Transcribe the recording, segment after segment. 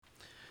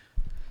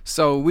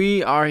So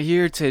we are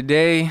here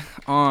today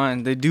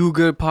on the Do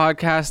Good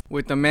podcast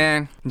with the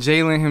man,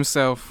 Jalen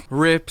himself,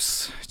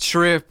 Rips,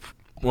 Trip.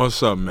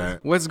 What's up, man?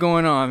 What's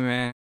going on,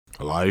 man?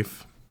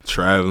 Life,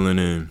 traveling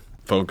and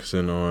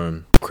focusing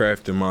on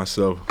crafting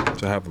myself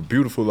to have a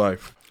beautiful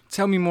life.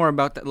 Tell me more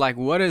about that. Like,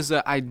 what does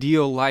an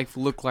ideal life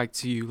look like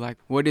to you? Like,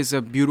 what is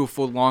a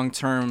beautiful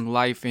long-term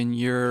life in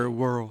your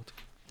world?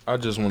 I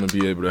just want to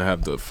be able to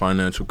have the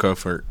financial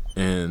comfort,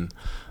 and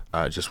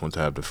I just want to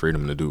have the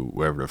freedom to do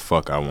whatever the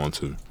fuck I want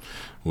to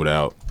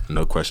without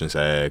no questions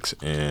asked,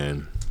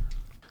 and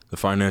the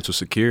financial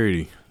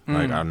security.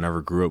 Like, I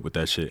never grew up with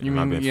that shit, and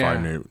I've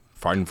been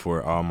fighting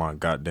for it all my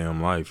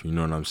goddamn life. You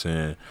know what I'm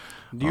saying?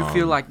 Do you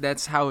feel like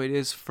that's how it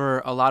is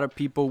for a lot of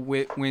people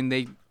when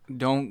they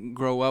don't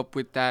grow up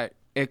with that?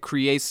 It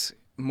creates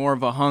more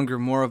of a hunger,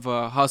 more of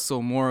a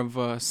hustle, more of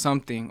a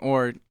something,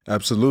 or...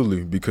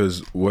 Absolutely,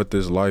 because what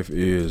this life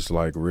is,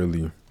 like,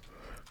 really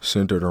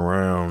centered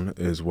around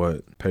is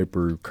what?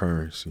 Paper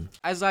currency.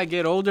 As I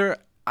get older,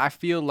 I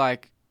feel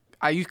like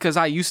because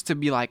I used to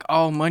be like,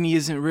 oh, money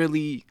isn't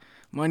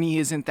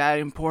that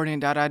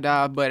important,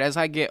 But as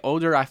I get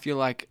older, I feel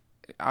like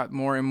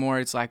more and more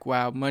it's like,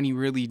 wow, money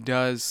really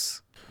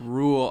does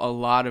rule a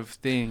lot of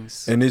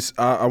things. And it's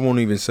I won't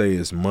even say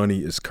it's money,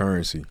 it's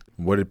currency.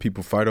 What did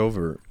people fight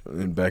over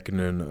back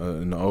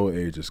in the old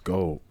ages?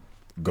 Gold.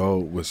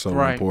 Gold was so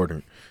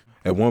important.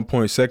 At one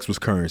point, sex was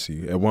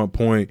currency. At one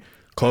point,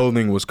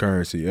 clothing was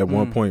currency. At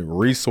one point,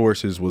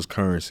 resources was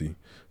currency.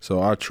 So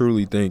I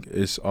truly think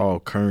it's all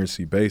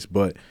currency based.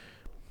 But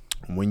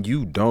when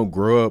you don't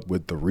grow up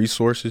with the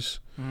resources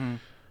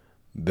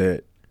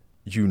that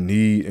you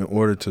need in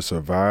order to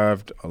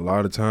survive, a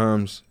lot of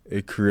times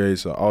it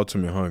creates an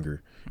ultimate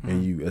hunger.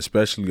 And you,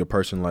 especially a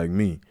person like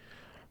me,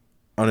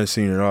 I done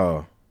seen it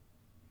all.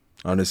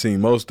 I done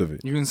seen most of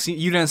it. You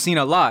done seen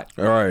a lot.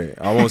 All right.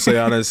 I won't say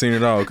I done seen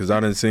it all, because I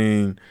done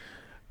seen.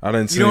 You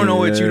don't know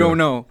what you don't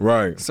know.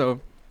 Right.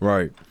 So.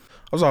 Right.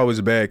 I was always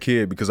a bad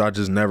kid because I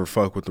just never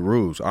fuck with the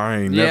rules. I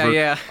ain't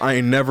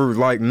never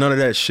like none of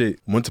that shit.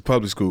 Went to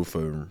public school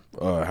for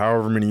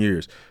however many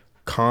years.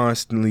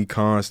 Constantly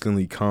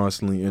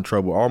in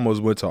trouble.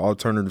 Almost went to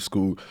alternative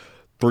school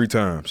 3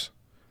 times.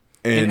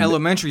 In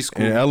elementary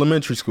school? In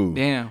elementary school.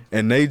 Damn.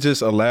 And they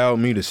just allowed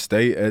me to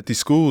stay at these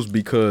schools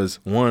because,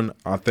 one,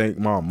 I thank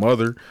my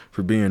mother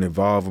for being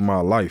involved in my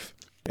life.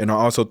 And I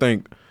also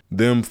thank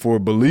them for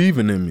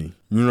believing in me.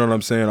 You know what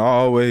I'm saying? I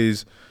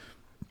always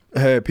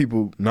had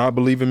people not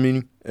believing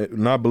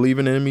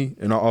in me,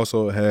 and I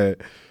also had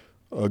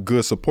a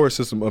good support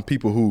system of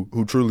people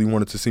who truly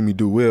wanted to see me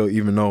do well,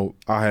 even though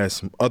I had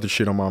some other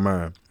shit on my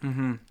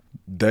mind.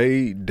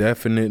 They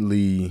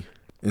definitely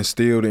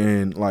instilled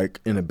in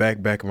the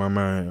back of my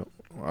mind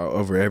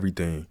over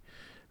everything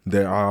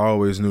that I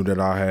always knew that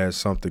I had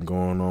something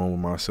going on with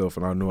myself,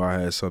 and I knew I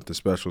had something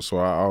special. So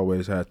I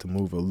always had to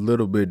move a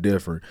little bit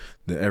different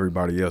than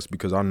everybody else,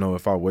 because I know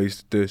if I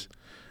wasted this,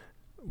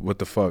 what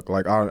the fuck?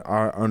 Like,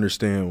 I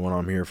understand what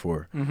I'm here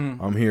for.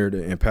 I'm here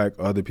to impact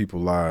other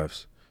people's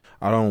lives.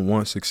 I don't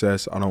want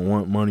success. I don't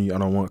want money. I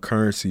don't want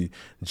currency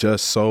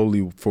just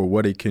solely for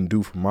what it can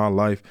do for my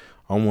life.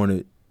 I want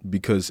it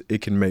because it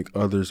can make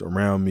others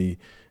around me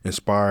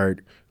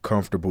inspired,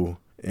 comfortable,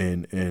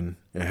 and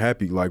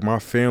happy. Like, my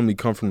family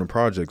come from the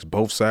projects.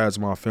 Both sides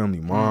of my family,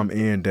 mom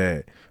and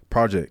dad,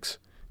 projects.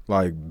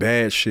 Like,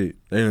 bad shit.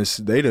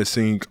 They done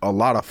seen a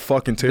lot of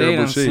fucking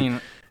terrible shit.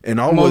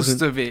 And I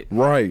most of it.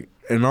 Right.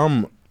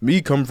 And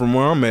me coming from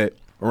where I'm at,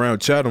 around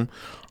Chatham,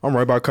 I'm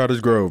right by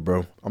Cottage Grove,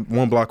 bro. I'm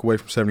 1 block away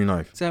from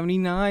 79th.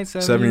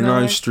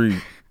 79th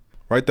Street.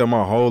 Right there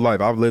my whole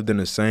life. I've lived in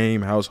the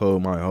same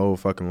household my whole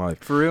fucking life.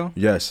 For real?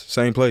 Yes,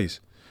 same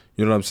place.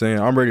 You know what I'm saying?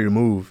 I'm ready to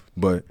move,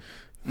 but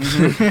I'm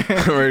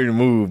ready to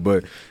move,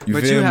 but you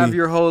have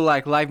your whole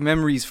life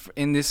memories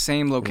in this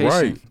same location.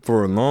 Right.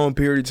 For a long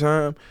period of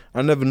time,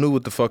 I never knew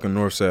what the fucking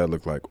north side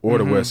looked like or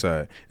the west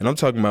side. And I'm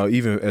talking about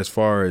even as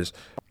far as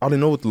I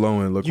didn't know what the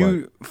low end looked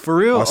like. For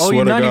real?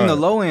 You're not even the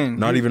low end.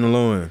 Not even the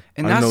low end.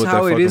 And that's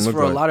how it is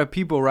for a lot of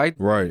people, right?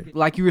 Right.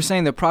 Like you were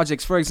saying, the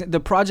projects. For example, the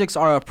projects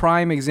are a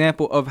prime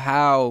example of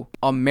how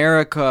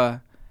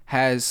America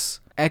has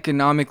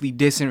economically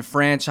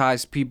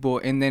disenfranchised people,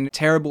 and then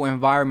terrible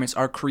environments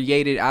are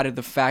created out of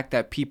the fact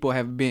that people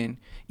have been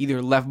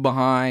either left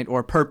behind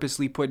or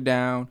purposely put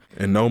down.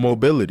 And no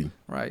mobility.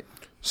 Right.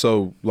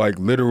 So, like,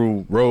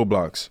 literal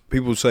roadblocks.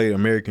 People say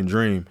American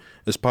dream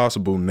is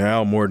possible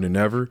now more than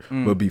ever,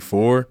 but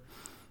before,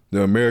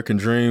 the American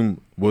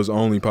dream was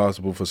only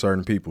possible for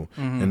certain people.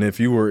 And if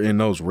you were in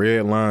those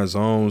red line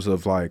zones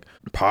of, like,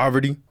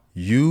 poverty,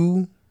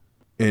 you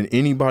and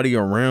anybody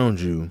around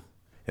you,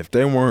 if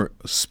they weren't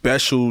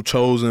special,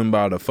 chosen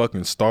by the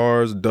fucking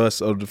stars,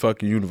 dust of the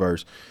fucking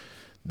universe,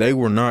 they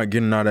were not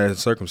getting out of that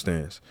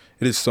circumstance.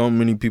 It is so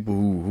many people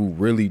who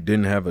really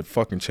didn't have a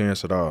fucking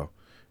chance at all.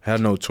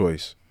 Had no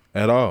choice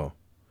at all.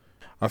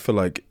 I feel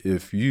like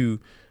if you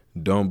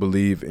don't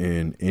believe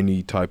in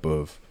any type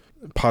of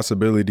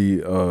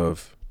possibility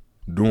of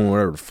doing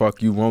whatever the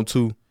fuck you want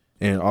to,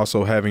 and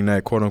also having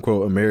that quote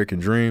unquote American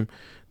dream,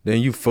 then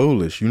you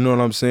foolish. You know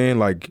what I'm saying?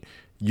 Like,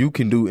 You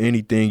can do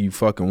anything you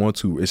fucking want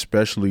to,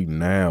 especially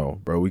now,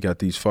 bro. We got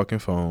these fucking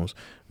phones.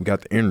 We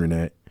got the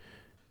internet.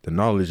 The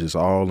knowledge is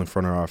all in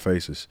front of our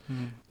faces.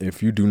 Mm-hmm.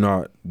 If you do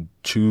not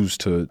choose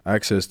to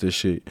access this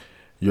shit,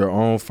 your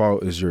own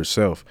fault is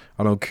yourself.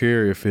 I don't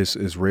care if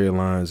it's red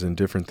lines and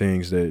different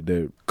things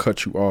that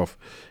cut you off,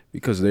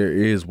 because there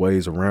is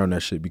ways around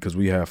that shit, because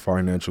we have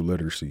financial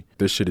literacy.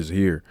 This shit is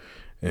here.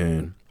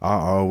 And I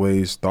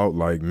always thought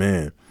like,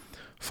 man,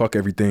 fuck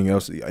everything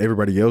else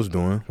everybody else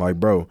doing. Like,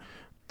 bro,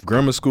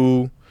 grammar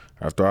school,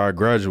 after I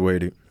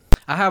graduated.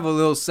 I have a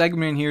little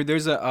segment here.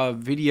 There's a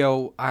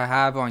video I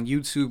have on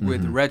YouTube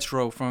with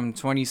Retro from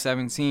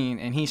 2017,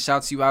 and he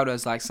shouts you out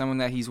as like someone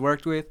that he's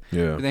worked with.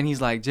 Yeah. But then he's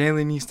like,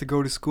 Jalen needs to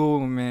go to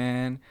school,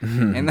 man.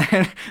 And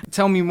then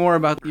tell me more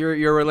about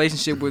your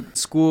relationship with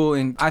school.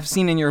 And I've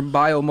seen in your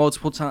bio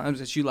multiple times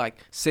that you like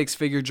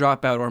 6-figure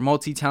dropout or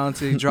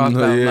multi-talented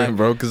dropout. Yeah, like,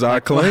 bro, because I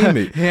claim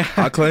it. Yeah.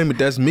 I claim it.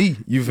 That's me.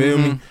 You feel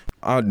me?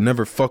 I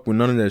never fuck with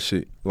none of that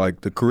shit.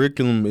 Like, the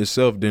curriculum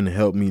itself didn't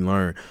help me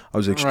learn. I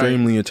was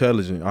extremely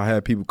intelligent. I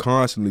had people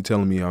constantly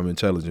telling me I'm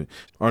intelligent.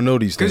 I know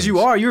these things. Because you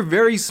are. You're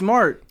very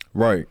smart.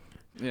 Right.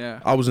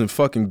 Yeah. I was in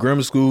fucking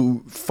grammar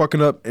school,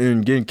 fucking up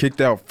and getting kicked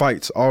out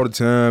fights all the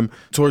time.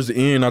 Towards the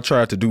end, I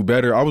tried to do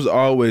better. I was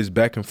always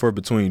back and forth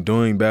between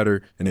doing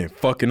better and then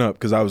fucking up,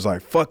 because I was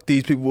like, fuck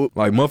these people.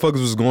 Like,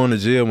 motherfuckers was going to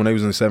jail when they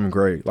was in 7th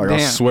grade. Like, damn.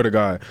 I swear to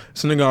God.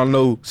 Some nigga I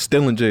know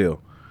still in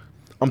jail.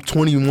 I'm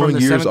 21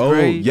 years old.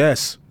 Grade?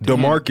 Yes.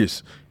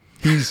 DeMarcus.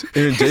 He's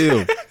in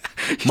jail.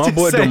 My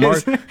boy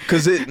DeMarcus.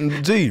 Because I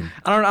don't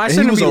know. I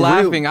shouldn't be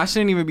laughing. I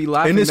shouldn't even be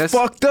laughing. And it's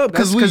fucked up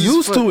because we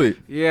used to it.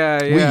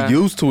 Yeah. We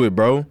used to it,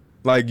 bro.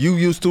 Like, you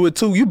used to it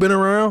too. You been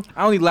around.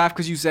 I only laugh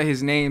because you said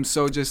his name,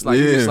 so just like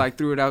you just like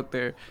threw it out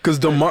there. Because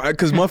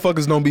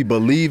motherfuckers don't be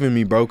believing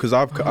me, bro. Because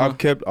I've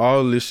kept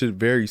all this shit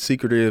very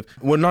secretive.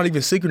 Well, not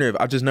even secretive.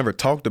 I just never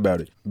talked about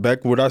it.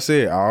 Back what I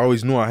said, I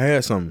always knew I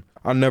had something.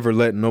 I never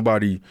let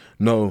nobody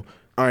know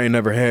I ain't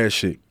never had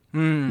shit.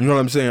 You know what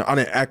I'm saying? I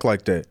didn't act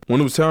like that.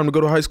 When it was time to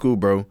go to high school,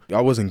 bro,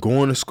 I wasn't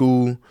going to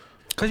school.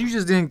 Cause you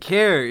just didn't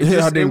care. I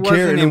didn't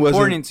care. It wasn't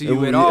important to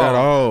you at all. At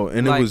all.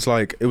 And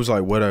like, it was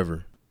like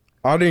whatever.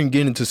 I didn't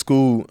get into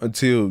school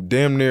until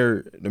damn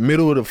near the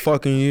middle of the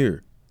fucking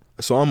year.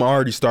 So I'm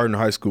already starting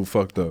high school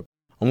fucked up.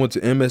 I went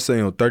to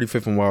MSA on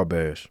 35th and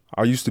Wabash.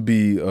 I used to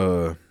be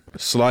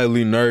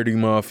slightly nerdy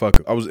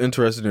motherfucker. I was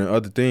interested in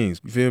other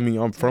things. You feel me?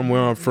 I'm from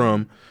where I'm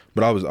from,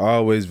 but I was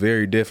always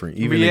very different,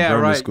 even in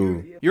grammar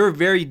school. You're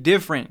very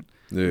different.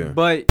 Yeah.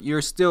 But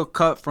you're still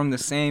cut from the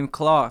same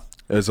cloth.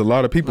 As a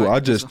lot of people, I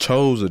just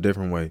chose a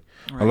different way.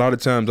 Right. A lot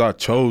of times I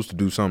chose to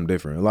do something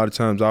different. A lot of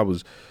times I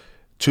was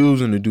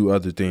choosing to do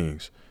other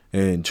things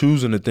and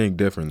choosing to think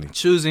differently.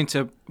 Choosing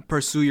to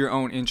pursue your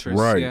own interests.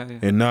 Right. Yeah.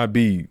 And not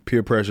be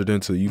peer pressured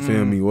into, you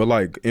feel me? Or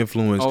like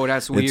influenced. Oh,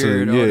 that's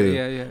weird.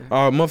 Yeah.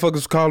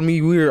 Motherfuckers calling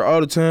me weird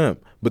all the time,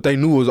 but they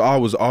knew I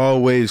was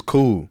always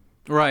cool.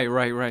 Right.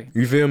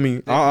 You feel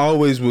me? I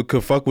always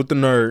could fuck with the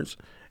nerds.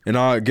 And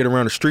I get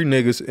around the street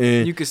niggas,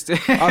 and you can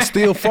I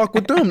still fuck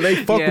with them. They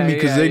fuck with me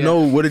because they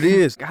know what it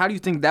is. How do you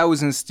think that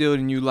was instilled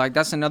in you? Like,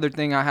 that's another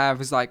thing I have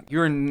is like,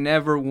 you're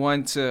never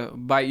one to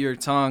bite your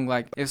tongue.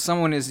 Like, if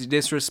someone is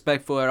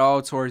disrespectful at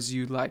all towards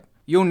you, like,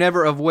 you'll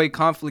never avoid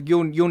conflict.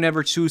 You'll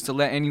never choose to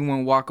let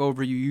anyone walk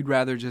over you. You'd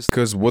rather just.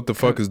 Because what the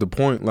fuck is the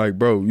point? Like,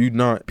 bro,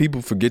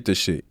 people forget this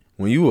shit.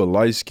 When you a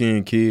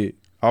light-skinned kid,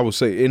 I would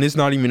say, and it's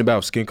not even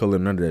about skin color,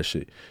 none of that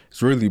shit.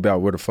 It's really about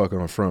where the fuck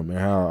I'm from and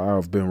how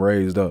I've been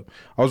raised up.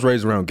 I was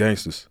raised around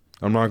gangsters.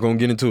 I'm not gonna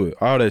get into it.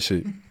 All that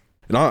shit.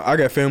 And I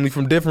got family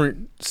from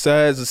different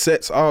sides and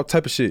sets, all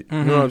type of shit.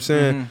 You know what I'm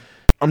saying?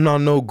 I'm not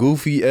no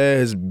goofy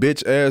ass,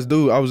 bitch ass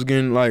dude. I was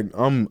getting like,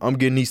 I'm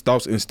getting these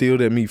thoughts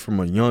instilled at me from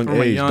a young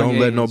age. Don't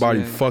let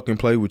nobody fucking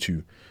play with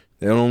you.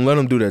 They don't let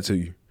them do that to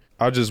you.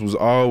 I just was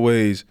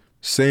always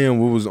saying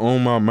what was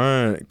on my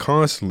mind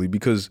constantly,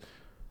 because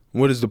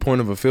what is the point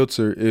of a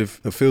filter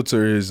if the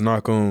filter is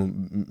not gonna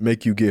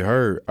make you get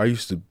hurt? I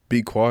used to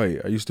be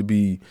quiet.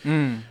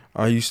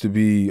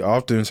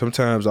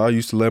 Sometimes I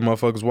used to let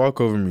motherfuckers walk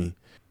over me.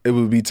 It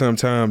would be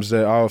sometimes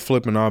that I'll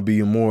flip and I'll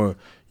be a more,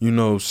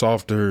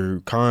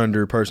 softer,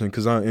 kinder person,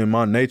 because in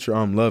my nature,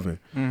 I'm loving.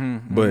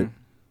 But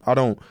I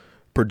don't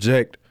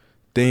project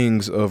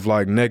things of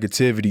like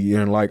negativity,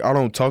 and like, I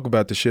don't talk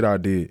about the shit I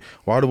did.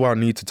 Why do I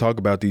need to talk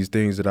about these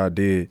things that I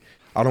did?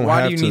 I don't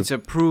Why have do you need to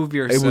prove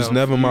yourself? It was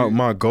never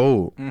my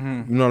goal. You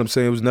know what I'm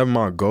saying? It was never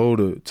my goal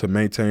to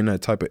maintain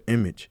that type of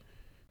image.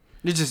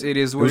 It is what it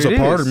is. It was a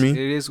part of me. It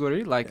is what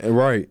it is. Like,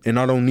 right. And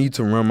I don't need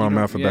to run my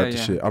mouth about the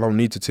shit. I don't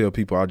need to tell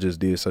people I just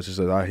did such and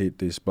such. I hit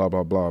this, blah,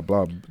 blah, blah,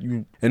 blah.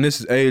 And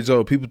this is age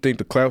old. People think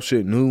the clout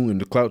shit new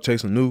and the clout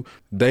chasing new.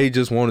 They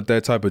just wanted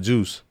that type of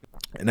juice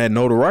and that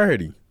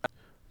notoriety.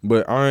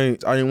 But I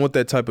didn't want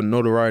that type of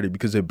notoriety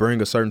because it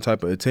bring a certain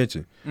type of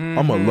attention.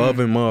 I'm a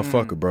loving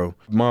motherfucker, bro.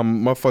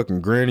 My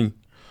fucking granny,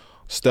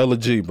 Stella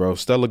G, bro,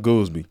 Stella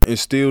Goolsby,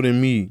 instilled in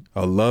me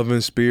a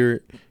loving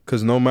spirit.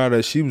 Cause no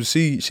matter she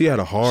had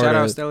a hard. Shout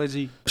out Stella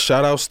G.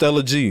 Shout out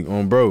Stella G,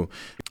 bro.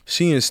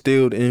 she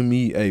instilled in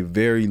me a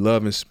very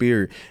loving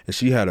spirit, and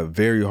she had a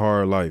very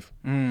hard life.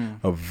 I'm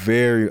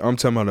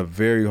talking about a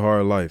very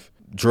hard life.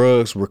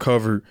 Drugs,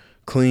 recovered,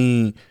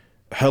 clean,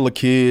 hella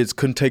kids,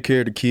 couldn't take care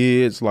of the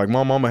kids. Like,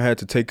 my mama had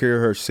to take care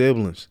of her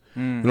siblings.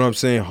 You know what I'm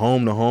saying?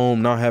 Home to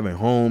home, not having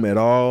home at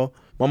all.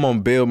 My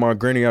mom bailed my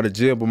granny out of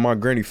jail, but my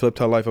granny flipped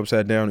her life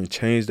upside down and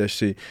changed that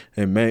shit.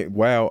 And man,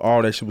 wow,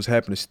 all that shit was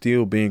happening,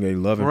 still being a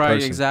loving person.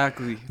 Right,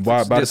 exactly.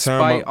 By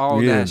Despite all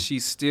that, she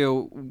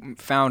still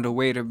found a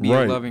way to be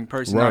a loving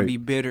person, not be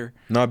bitter.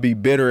 Not be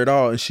bitter at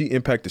all. And she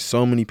impacted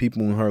so many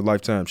people in her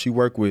lifetime. She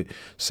worked with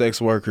sex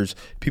workers,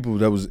 people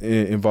that was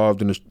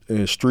involved in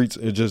the streets.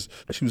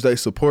 She was their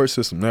support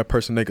system, that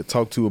person they could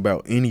talk to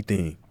about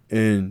anything.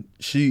 And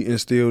she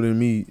instilled in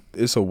me,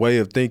 it's a way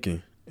of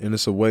thinking. And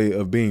it's a way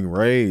of being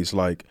raised.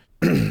 Like,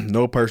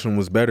 no person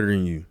was better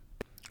than you.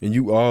 And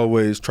you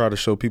always try to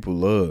show people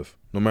love,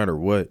 no matter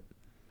what.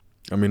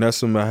 I mean, that's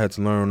something I had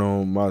to learn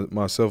on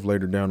myself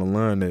later down the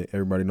line, that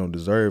everybody don't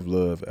deserve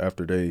love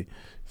after they,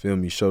 feel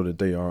me, show that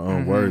they are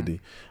unworthy.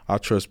 I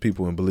trust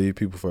people and believe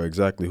people for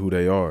exactly who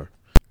they are.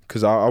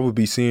 Because I would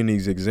be seeing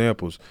these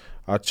examples.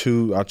 I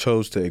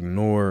chose to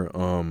ignore.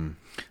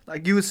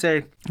 Like you would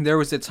say, there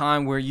was a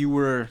time where you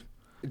were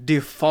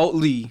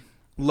defaultly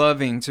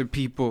loving to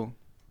people.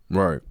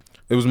 Right.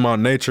 It was my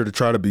nature to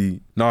try to be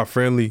not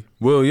friendly.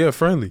 Well, yeah,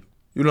 friendly.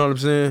 You know what I'm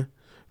saying?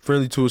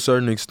 Friendly to a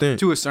certain extent.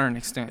 To a certain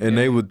extent. And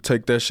they would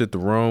take that shit the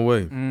wrong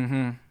way.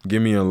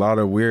 Give me a lot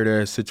of weird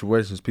ass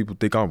situations. People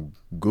think I'm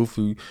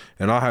goofy,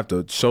 and I have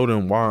to show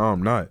them why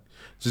I'm not.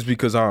 Just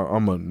because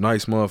I'm a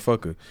nice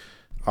motherfucker.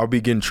 I'll be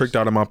getting tricked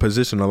out of my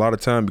position a lot of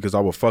time because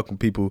I will fuck with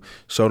people,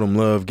 show them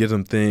love, give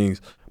them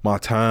things, my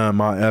time,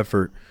 my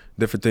effort,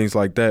 different things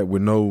like that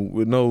with no,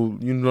 you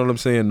know what I'm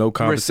saying? No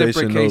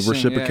compensation, no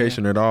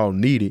reciprocation at all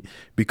needed,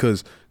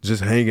 because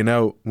just hanging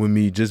out with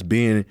me, just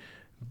being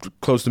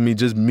close to me,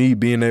 just me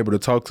being able to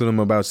talk to them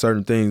about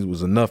certain things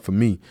was enough for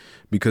me,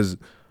 because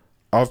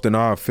often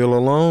I feel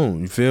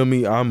alone. You feel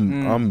me?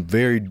 I'm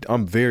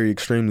very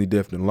extremely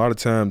different. A lot of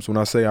times when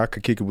I say I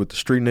could kick it with the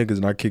street niggas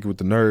and I kick it with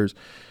the nerds,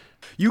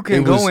 you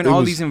can go in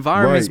all these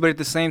environments, but at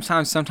the same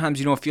time, sometimes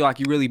you don't feel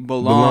like you really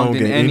belong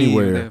in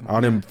anywhere.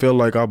 I didn't feel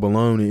like I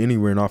belonged in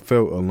anywhere, and I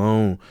felt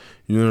alone.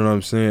 You know what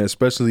I'm saying?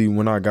 Especially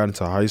when I got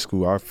into high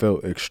school, I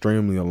felt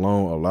extremely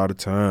alone a lot of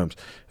times.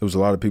 There was a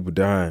lot of people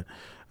dying.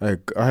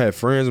 Like, I had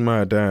friends of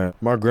mine dying.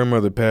 My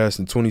grandmother passed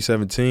in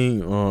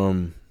 2017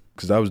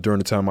 because that was during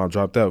the time I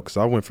dropped out, because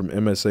I went from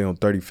MSA on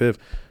 35th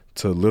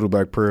to Little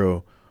Black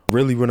Pearl.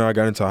 Really, when I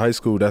got into high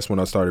school, that's when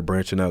I started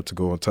branching out to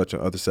go and touch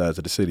on other sides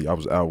of the city. I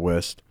was out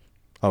west.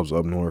 I was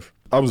up north.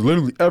 I was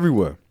literally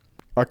everywhere.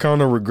 I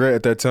kind of regret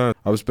at that time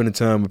I was spending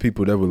time with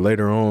people that would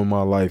later on in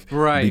my life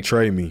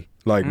betray me.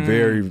 Like,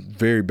 very,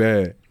 very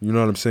bad. You know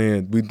what I'm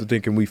saying? We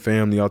thinking we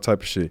family, all type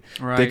of shit.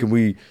 Right. Thinking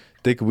we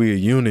a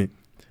unit.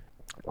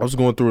 I was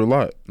going through a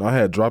lot. I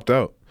had dropped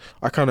out.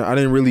 I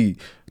didn't really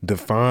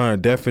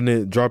define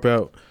definite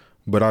dropout,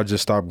 but I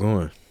just stopped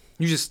going.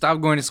 You just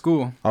stopped going to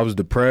school? I was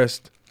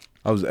depressed.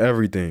 I was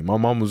everything. My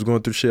mom was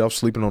going through shit. I was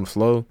sleeping on the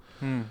floor.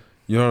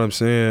 You know what I'm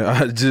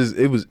saying?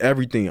 It was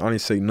everything. I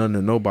didn't say nothing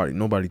to nobody.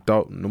 Nobody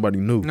thought, nobody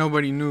knew.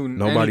 Nobody knew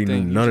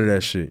none of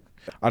that shit.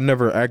 I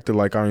never acted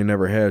like I ain't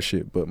never had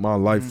shit, but my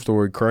life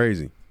story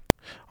crazy.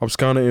 I was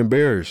kind of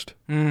embarrassed.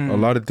 A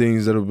lot of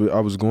things that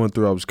I was going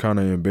through, I was kind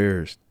of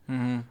embarrassed.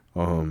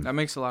 That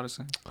makes a lot of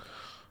sense.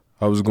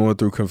 I was going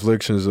through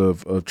conflictions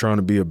of trying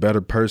to be a better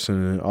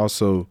person, and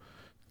also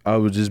I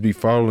would just be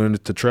following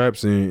the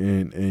traps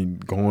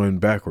and going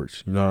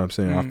backwards. You know what I'm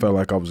saying? I felt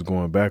like I was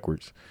going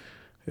backwards.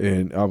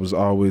 And I was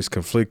always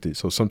conflicted.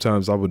 So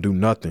sometimes I would do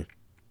nothing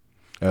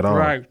at all.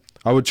 Right.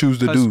 I would choose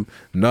to do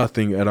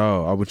nothing at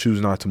all. I would choose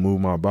not to move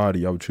my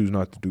body. I would choose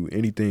not to do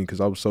anything because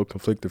I was so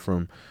conflicted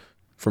from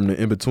the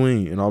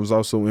in-between. And I was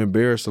also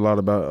embarrassed a lot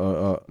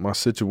about my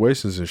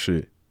situations and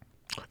shit.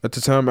 At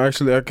the time,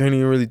 actually, I can't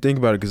even really think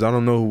about it because I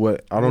don't know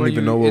what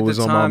was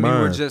on my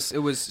mind. It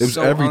was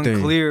so everything.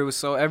 Unclear. It was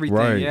so everything.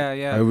 Right.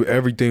 Yeah.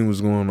 Everything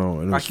was going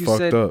on. And like it was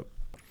fucked up.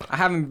 I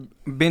haven't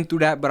been through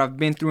that, but I've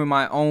been through in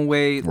my own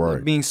way,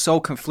 being so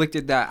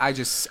conflicted that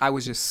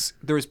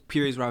there was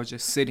periods where I was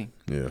just sitting.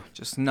 Yeah.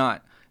 Just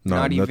not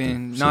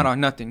even on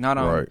nothing. Not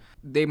on,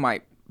 they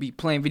might be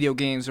playing video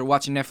games or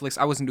watching Netflix.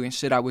 I wasn't doing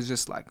shit. I was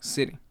just like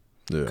sitting.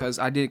 Yeah. Because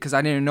I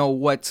didn't know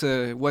what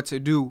to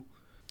do.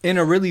 In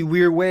a really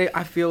weird way,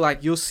 I feel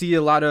like you'll see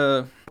a lot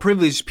of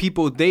privileged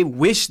people, they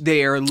wish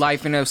their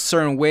life in a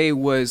certain way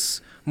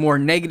was more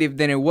negative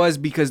than it was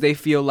because they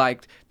feel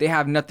like they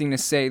have nothing to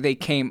say they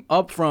came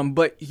up from.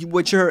 But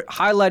what you're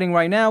highlighting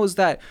right now is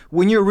that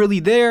when you're really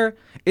there,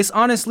 it's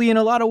honestly in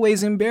a lot of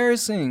ways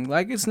embarrassing.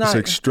 Like, it's not. It's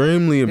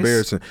extremely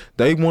embarrassing.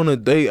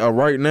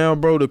 Right now,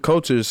 bro, the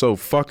culture is so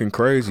fucking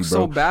crazy,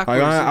 bro. So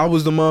backwards. Like, I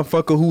was the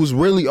motherfucker who was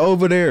really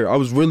over there. I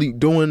was really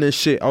doing this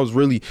shit. I was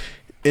really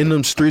in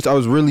them streets. I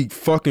was really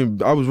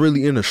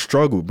in a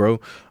struggle, bro.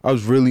 I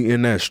was really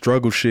in that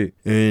struggle shit.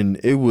 And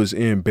it was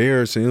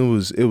embarrassing.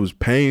 It was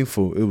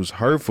painful. It was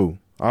hurtful.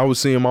 I was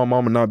seeing my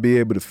mama not be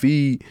able to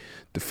feed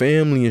the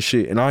family and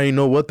shit, and I didn't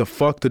know what the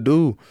fuck to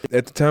do.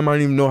 At the time, I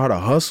didn't even know how to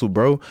hustle,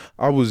 bro.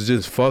 I was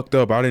just fucked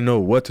up. I didn't know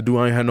what to do.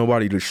 I ain't had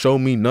nobody to show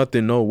me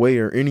nothing, no way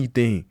or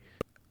anything.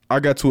 I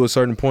got to a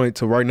certain point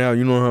to right now,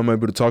 you know how I'm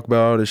able to talk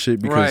about all this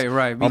shit because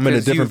right. I'm in a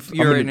different.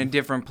 You're in a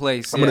different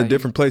place. I'm in a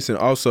different place, and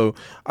also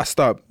I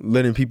stopped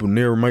letting people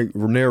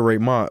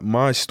narrate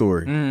my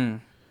story.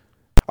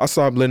 I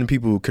stopped letting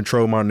people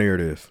control my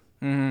narrative.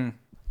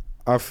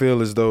 I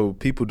feel as though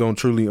people don't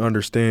truly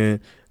understand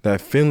that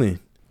feeling.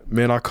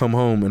 Man, I come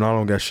home and I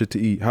don't got shit to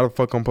eat. How the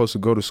fuck I'm supposed to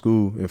go to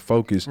school and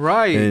focus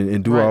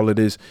and do all of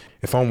this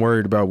if I'm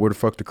worried about where the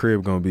fuck the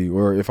crib gonna be,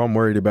 or if I'm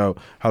worried about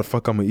how the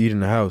fuck I'm gonna eat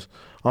in the house?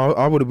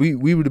 We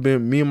would have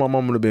been, me and my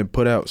mom would have been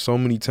put out so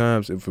many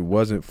times if it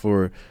wasn't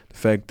for the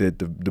fact that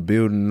the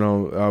building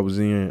I was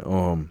in,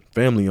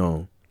 family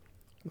owned.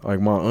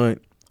 Like my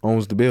aunt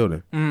owns the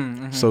building.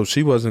 So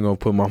she wasn't gonna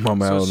put my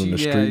mama out on the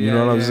street. You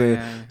know what I'm saying?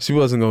 Yeah. She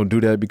wasn't gonna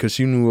do that because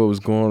she knew what was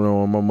going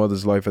on in my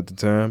mother's life at the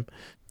time.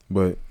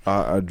 But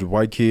the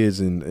white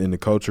kids in the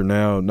culture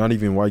now, not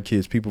even white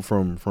kids, people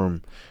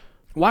from.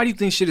 Why do you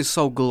think shit is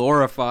so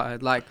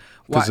glorified? Like,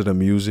 because of the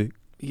music.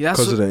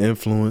 Because of the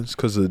influence,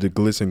 because of the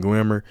glitz and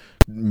glamour.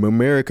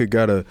 America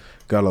got a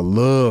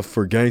love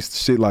for gangster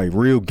shit, like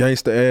real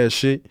gangster ass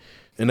shit,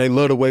 and they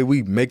love the way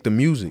we make the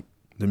music.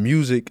 The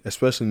music,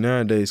 especially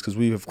nowadays, because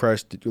we have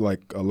crafted,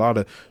 like a lot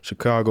of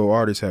Chicago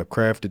artists have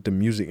crafted the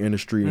music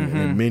industry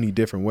in many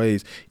different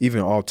ways,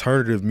 even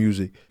alternative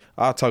music.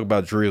 I'll talk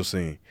about drill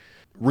scene.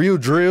 Real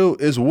drill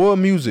is war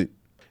music.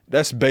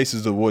 That's the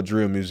basis of what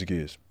drill music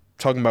is.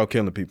 Talking about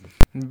killing people.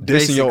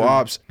 Dissing your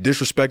ops,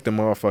 disrespecting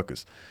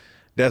motherfuckers.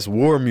 That's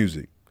war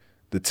music.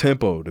 The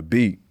tempo, the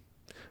beat,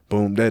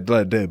 boom,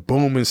 that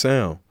booming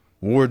sound,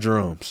 war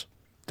drums.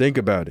 Think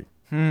about it.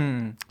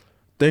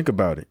 Think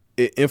about it.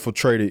 It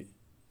infiltrated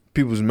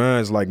people's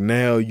minds. Like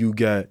now you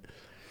got,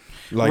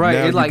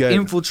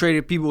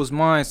 infiltrated people's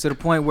minds to the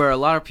point where a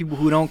lot of people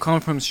who don't come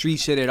from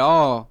street shit at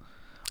all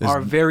are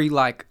very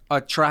like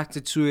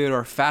attracted to it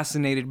or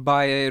fascinated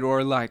by it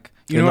or like.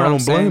 You know what I'm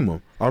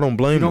saying? I don't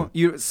blame them.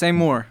 You say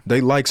more. They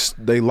like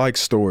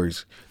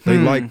stories. They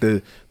like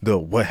the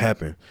what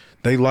happened.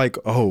 They like,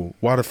 oh,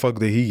 why the fuck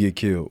did he get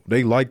killed?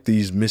 They like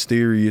these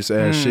mysterious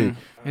ass shit.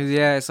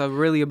 Yeah, it's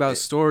really about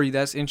story.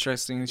 That's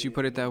interesting that you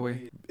put it that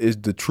way. It's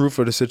the truth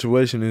of the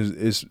situation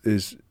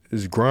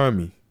is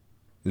grimy.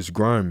 It's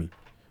grimy,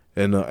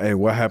 and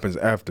what happens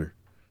after?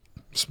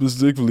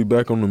 Specifically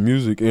back on the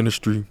music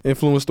industry,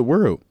 influenced the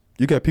world.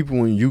 You got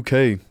people in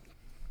UK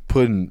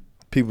putting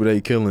people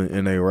they killing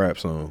in their rap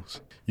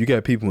songs. You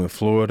got people in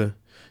Florida.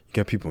 You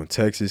got people in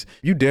Texas.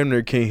 You damn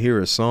near can't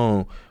hear a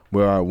song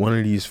where one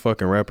of these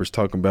fucking rappers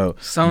talking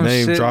about some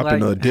name shit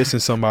dropping like, or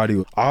dissing somebody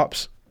with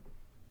ops.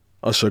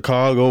 A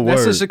Chicago word.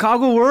 That's a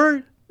Chicago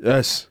word?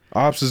 Yes.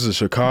 Ops is a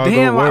Chicago word.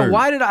 Damn,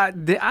 why did I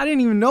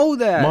didn't even know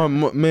that.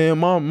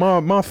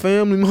 My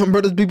family, my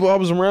brothers, people I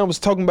was around was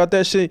talking about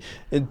that shit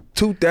in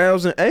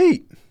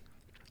 2008.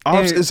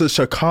 Ops is a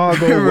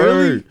Chicago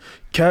word.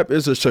 Cap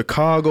is a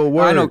Chicago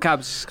word. I know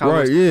Cap is a Chicago word.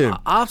 Right, yeah.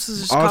 Ops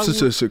is a Chicago word. Ops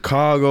is a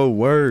Chicago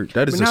word.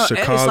 That is a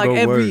Chicago it's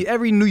like word.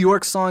 every New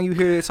York song you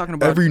hear talking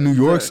about. Every New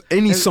York,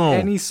 any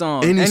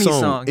song.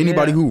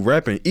 Anybody who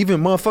rapping,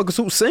 even motherfuckers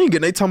who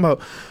singing, they talking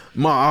about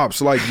my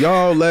ops. Like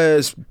y'all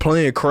ass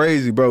playing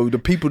crazy, bro. The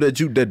people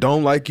that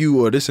don't like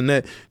you or this and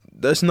that.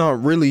 That's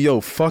not really your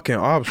fucking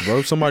ops,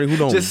 bro. Somebody who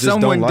don't just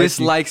someone don't like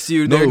dislikes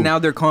you. Now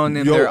they're calling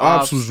them their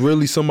ops. Was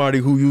really somebody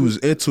who you was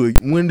into it.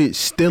 When it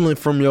stealing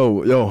from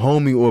your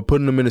homie or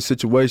putting them in a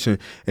situation.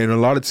 And a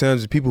lot of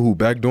times the people who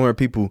backdooring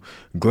people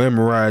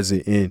glamorize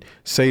it and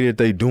say that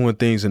they doing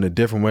things in a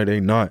different way. They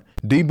not.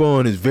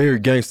 D-Bone is very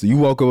gangster. You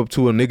walk up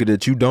to a nigga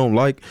that you don't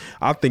like.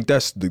 I think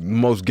that's the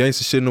most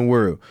gangster shit in the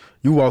world.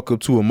 You walk up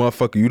to a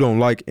motherfucker you don't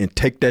like and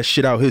take that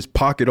shit out his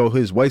pocket or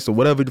his waist or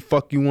whatever the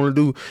fuck you want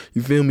to do.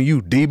 You feel me?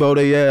 You Debo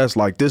they ass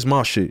like this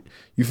my shit.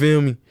 You feel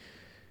me?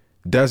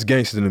 That's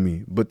gangster to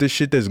me. But this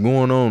shit that's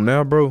going on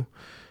now, bro,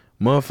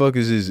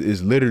 motherfuckers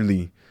is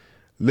literally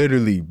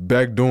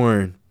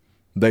backdooring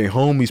they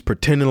homies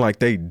pretending like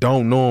they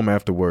don't know them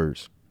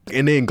afterwards.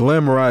 And then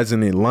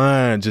glamorizing it,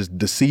 lying, just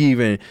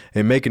deceiving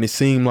and making it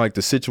seem like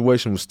the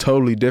situation was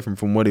totally different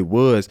from what it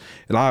was.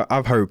 And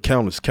I've heard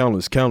countless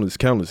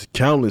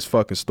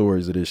fucking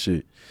stories of this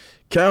shit.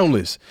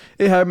 Countless.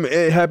 It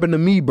happened to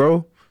me,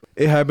 bro.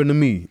 It happened to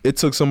me. It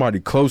took somebody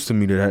close to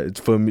me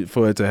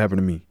for it to happen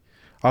to me.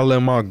 I let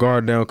my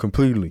guard down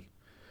completely.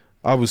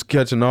 I was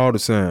catching all the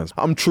signs.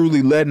 I'm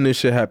truly letting this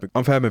shit happen.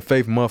 I'm having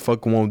faith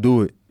motherfucker won't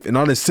do it. And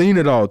I done seen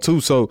it all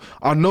too, so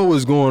I know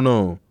what's going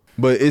on.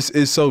 But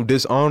it's so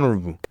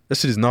dishonorable. That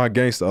shit is not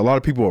gangster. A lot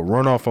of people will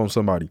run off on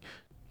somebody.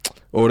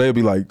 Or they'll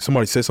be like,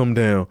 somebody said something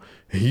down,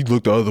 and he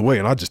looked the other way,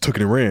 and I just took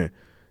it and ran.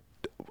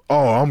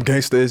 Oh, I'm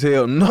gangster as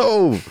hell.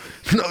 No,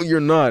 you're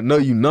not. No,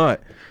 you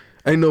not.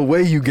 Ain't no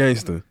way you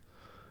gangster.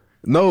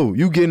 No,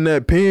 you get in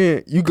that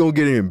pen, you gonna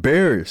get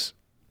embarrassed.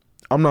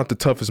 I'm not the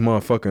toughest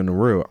motherfucker in the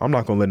world. I'm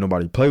not gonna let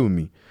nobody play with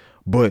me.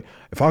 But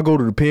if I go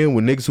to the pen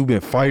with niggas who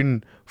been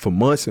fighting for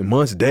months and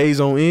months, days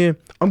on end,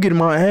 I'm getting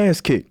my ass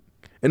kicked.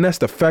 And that's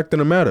the fact of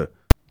the matter.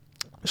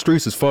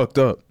 Streets is fucked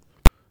up.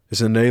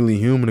 It's innately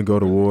human to go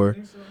to war.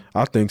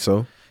 I think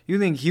so. You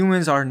think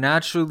humans are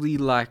naturally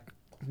like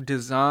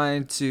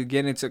designed to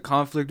get into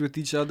conflict with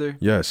each other?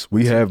 Yes,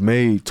 we have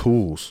made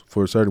tools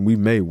for a certain. We've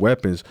made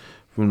weapons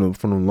from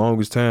the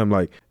longest time.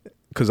 Like,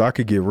 cause I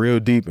could get real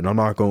deep, and I'm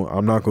not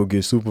gonna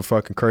get super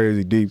fucking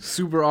crazy deep.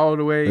 Super all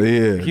the way.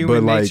 Yeah,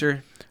 Human but nature.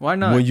 Like, why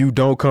not? when you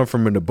don't come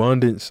from an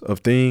abundance of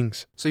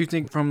things. So you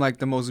think from like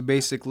the most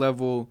basic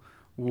level,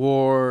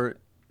 war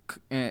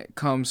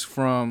comes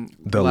from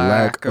the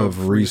lack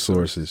of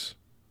resources.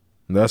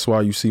 That's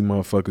why you see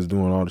motherfuckers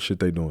doing all the shit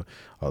they doing.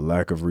 A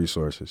lack of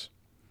resources.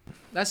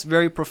 That's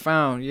very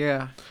profound,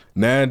 yeah.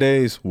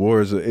 Nowadays,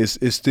 war is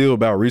it's still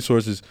about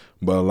resources,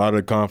 but a lot of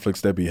the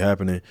conflicts that be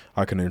happening,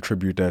 I can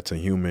attribute that to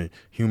human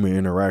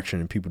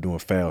interaction and people doing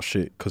foul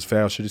shit. Cause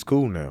foul shit is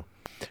cool now.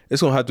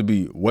 It's gonna have to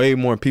be way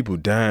more people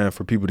dying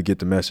for people to get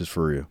the message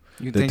for real.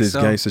 You that think this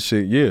so? gangster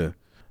shit, yeah.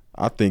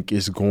 I think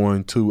it's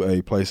going to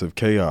a place of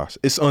chaos.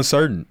 It's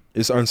uncertain.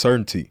 It's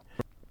uncertainty.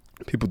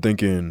 People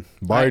thinking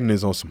Biden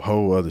is on some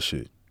whole other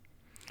shit.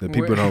 That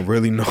people don't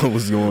really know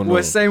what's going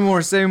on. Say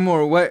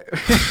more. What?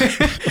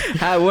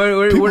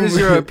 What is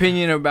your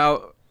opinion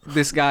about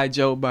this guy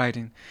Joe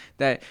Biden?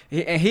 That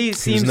he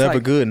seems He's never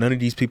like good. None of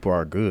these people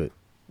are good.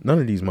 None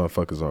of these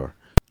motherfuckers are.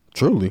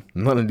 Truly,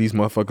 none of these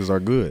motherfuckers are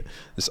good.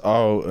 It's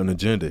all an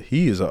agenda.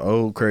 He is an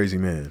old crazy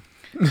man.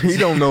 He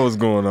don't know what's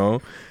going on.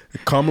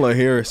 Kamala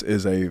Harris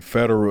is a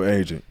federal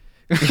agent.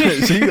 Her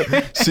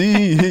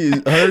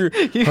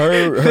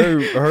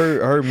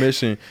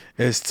mission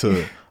is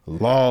to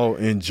law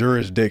and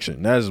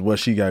jurisdiction. That is what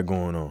she got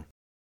going on.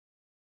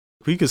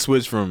 We could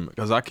switch from,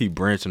 because I keep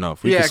branching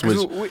off. We could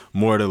switch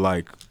more to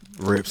like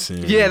rips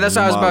and that's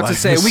what I was about to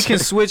say. We can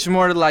switch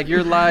more to like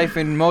your life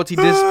and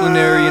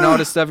multidisciplinary and all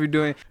the stuff you're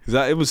doing.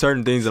 It was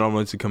certain things that I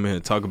wanted to come in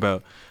and talk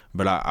about,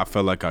 but I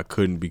felt like I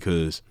couldn't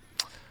because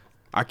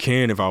I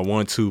can if I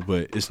want to,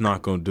 but it's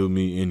not gonna do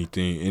me any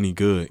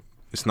good.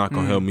 It's not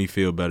gonna help me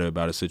feel better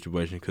about a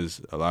situation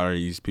because a lot of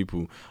these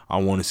people I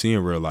want to see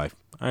in real life,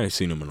 I ain't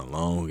seen them in a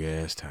long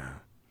ass time,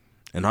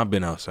 and I've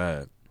been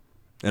outside,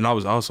 and I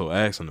was also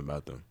asking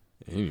about them.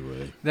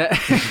 Anyway,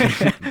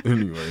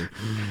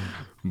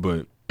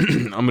 but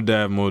I'm gonna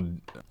dive more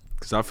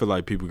because I feel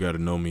like people got to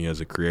know me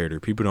as a creator.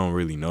 People don't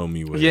really know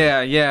me.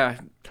 Yeah.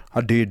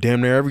 I did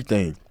damn near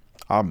everything.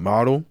 I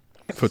model,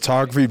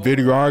 photography,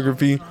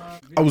 videography.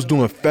 I was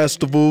doing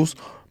festivals.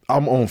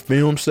 I'm on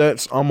film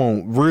sets. I'm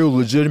on real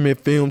legitimate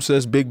film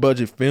sets, big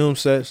budget film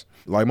sets.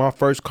 Like my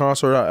first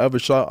concert I ever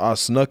shot, I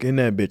snuck in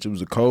that bitch. It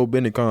was a Cole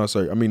Bennett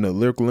concert. I mean, a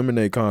Lyrical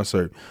Lemonade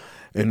concert.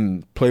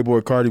 And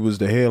Playboy Cardi was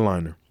the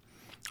headliner.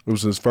 It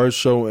was his first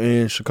show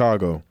in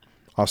Chicago.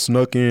 I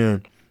snuck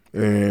in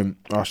and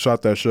I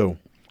shot that show.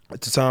 At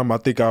the time, I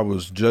think I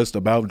was just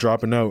about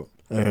dropping out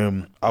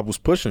and I was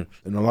pushing.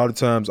 And a lot of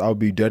times I would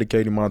be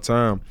dedicating my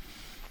time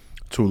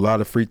to a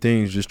lot of free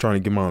things, just trying to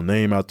get my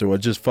name out there, or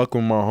just fuck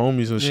with my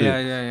homies and shit.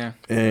 Yeah.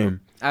 And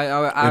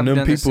I've them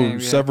done people, the same,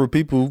 several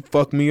people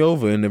fucked me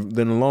over. And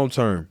then in the long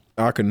term,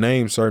 I could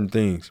name certain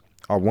things.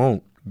 I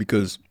won't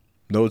because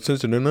no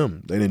attention to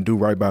them. They didn't do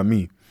right by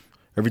me.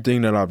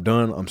 Everything that I've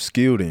done, I'm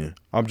skilled in.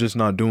 I'm just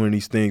not doing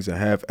these things and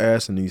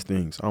half-assing these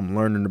things. I'm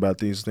learning about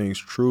these things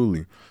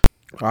truly.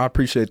 I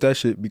appreciate that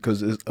shit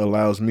because it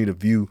allows me to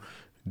view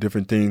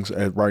different things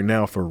as right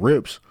now for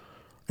rips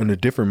in a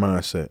different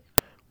mindset.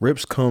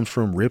 Rips comes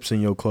from rips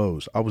in your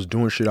clothes. I was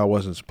doing shit I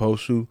wasn't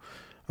supposed to.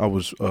 I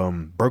was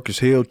broke as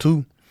hell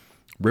too,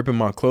 ripping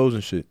my clothes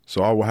and shit.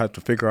 So I would have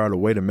to figure out a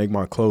way to make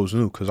my clothes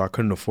new because I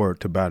couldn't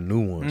afford to buy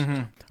new ones.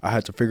 Mm-hmm. I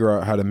had to figure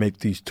out how to make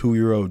these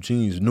 2-year-old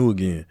jeans new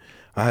again.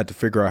 I had to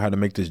figure out how to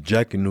make this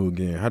jacket new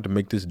again. I had to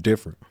make this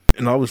different.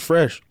 And I was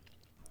fresh.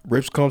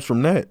 Rips comes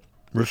from that.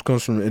 Rips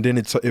comes from, and then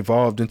it's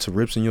evolved into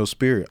rips in your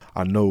spirit.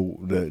 I know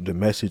the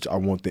message I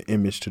want the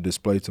image to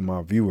display to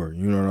my viewer.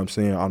 You know what I'm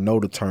saying? I know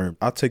the term.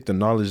 I take the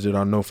knowledge that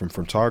I know from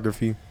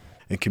photography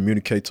and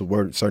communicate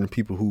to certain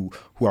people who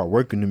are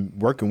working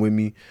with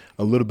me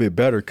a little bit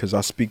better because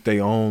I speak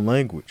their own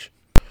language.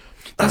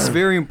 That's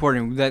very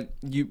important that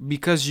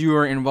because you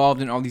are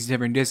involved in all these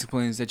different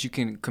disciplines, that you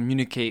can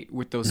communicate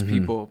with those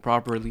people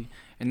properly.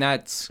 And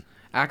that's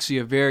actually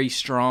a very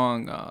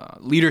strong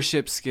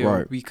leadership skill,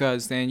 right?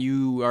 Because then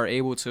you are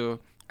able to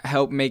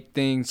help make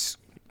things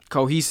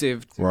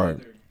cohesive. Right.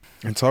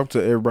 And talk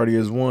to everybody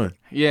as one.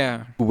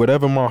 Yeah.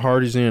 Whatever my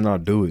heart is in, I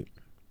do it.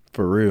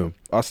 For real.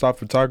 I stopped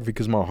photography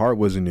because my heart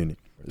wasn't in it.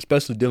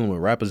 Especially dealing with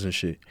rappers and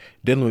shit.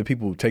 Dealing with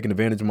people taking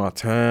advantage of my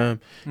time.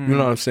 You know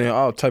what I'm saying?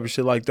 All type of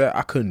shit like that.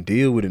 I couldn't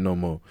deal with it no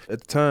more. At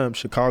the time,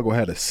 Chicago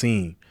had a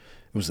scene.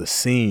 It was a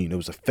scene. It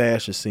was a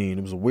fashion scene.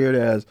 It was a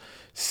weird-ass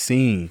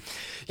scene.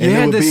 And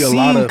it would be a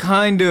lot of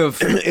kind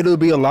of... It'll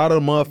be a lot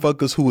of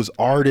motherfuckers who was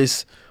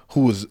artists,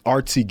 who was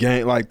artsy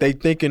gang. Like, they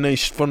thinking they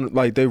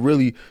like they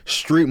really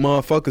street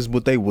motherfuckers,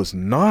 but they was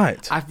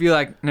not. I feel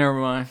like... Never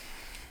mind.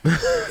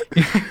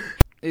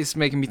 It's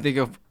making me think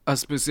of a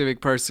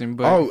specific person,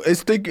 but Oh,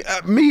 it's thinking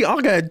me.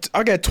 I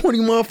got 20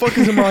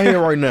 motherfuckers in my head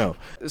right now.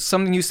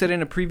 something you said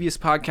in a previous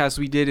podcast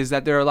we did is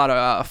that there are a lot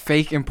of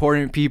fake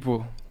important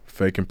people.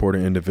 Fake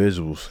important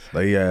individuals.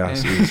 They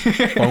ass is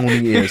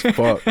phony as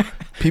fuck.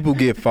 People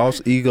get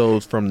false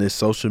egos from this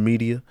social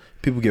media.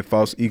 People get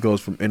false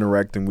egos from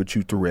interacting with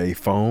you through a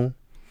phone.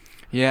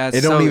 Yeah,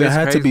 It don't even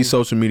have to be crazy.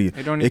 social media.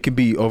 It It could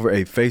be over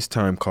a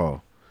FaceTime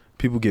call.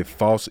 People get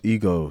false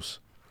egos.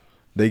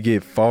 They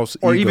get false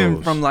or egos.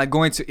 even from like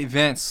going to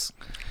events.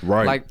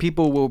 right. Like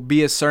people will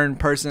be a certain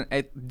person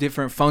at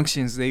different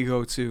functions they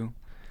go to.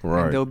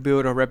 right. And they'll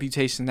build a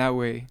reputation that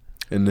way.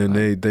 And then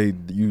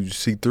you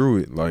see through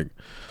it. Like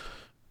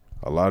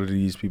a lot of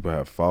these people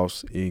have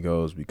false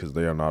egos because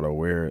they are not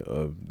aware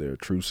of their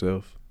true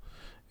self,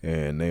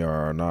 and they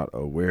are not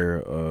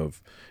aware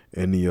of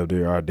any of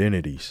their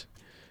identities.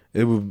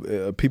 It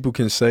would people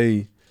can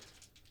say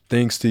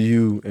things to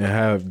you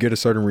and get a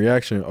certain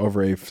reaction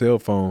over a cell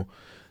phone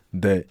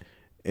that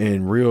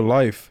in real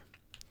life,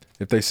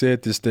 if they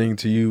said this thing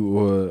to you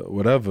or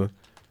whatever,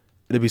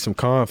 it'd be some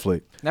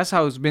conflict. That's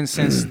how it's been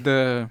since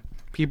the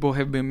people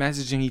have been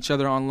messaging each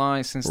other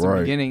online since the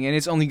Right. beginning, and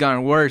it's only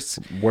gotten worse.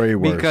 Way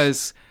worse.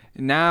 Because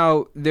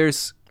now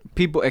there's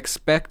people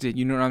expect it.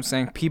 You know what I'm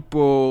saying?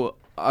 People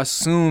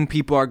assume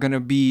people are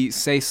gonna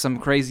say some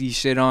crazy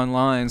shit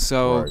online,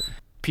 so Right.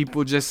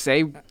 people just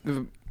say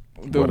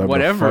whatever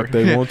whatever. the fuck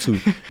they want to.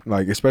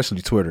 Like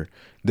especially Twitter.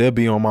 They'll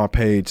be on my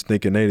page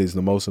thinking they is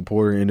the most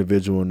important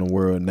individual in the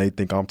world, and they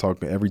think I'm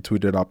talking every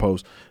tweet that I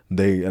post.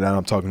 And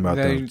I'm talking about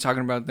They're them.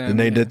 talking about them.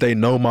 And that they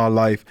know my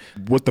life,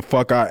 what the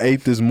fuck I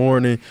ate this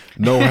morning,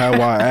 know how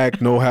I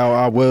act, know how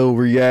I will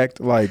react,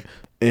 like,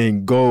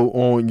 and go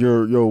on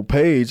your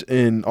page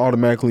and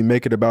automatically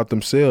make it about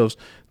themselves,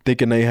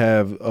 thinking they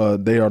are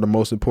the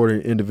most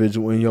important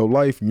individual in your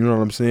life. You know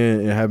what I'm saying?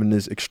 And having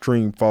this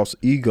extreme false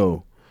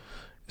ego.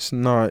 It's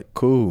not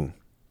cool.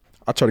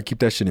 I try to keep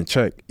that shit in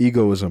check.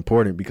 Ego is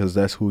important because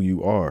that's who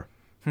you are.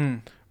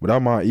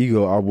 Without my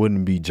ego, I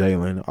wouldn't be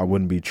Jalen. I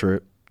wouldn't be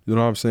Trip. You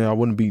know what I'm saying? I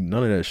wouldn't be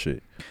none of that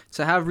shit.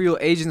 To have real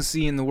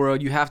agency in the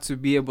world, you have to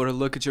be able to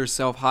look at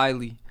yourself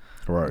highly.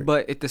 Right.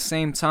 But at the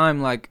same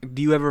time, like,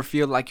 do you ever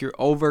feel like you're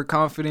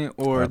overconfident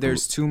or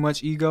there's too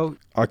much ego?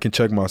 I can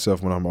check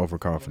myself when I'm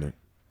overconfident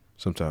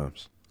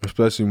sometimes.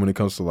 Especially when it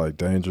comes to like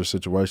dangerous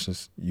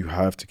situations, you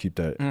have to keep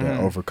that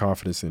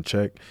overconfidence in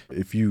check.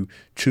 If you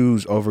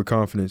choose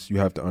overconfidence, you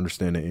have to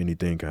understand that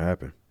anything can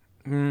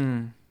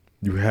happen.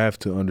 You have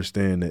to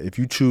understand that if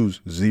you choose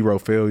zero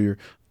failure,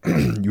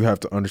 you have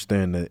to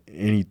understand that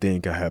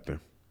anything can happen.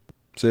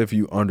 Say if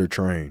you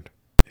undertrained,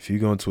 if you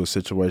go into a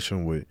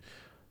situation with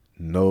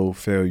no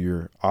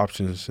failure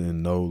options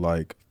and no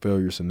like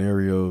failure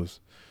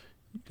scenarios,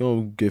 you're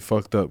gonna get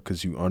fucked up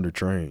because you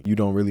undertrained. You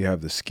don't really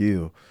have the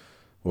skill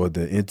or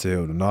the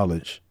intel, the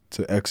knowledge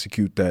to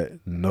execute that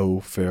no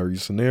failure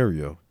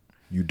scenario.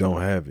 You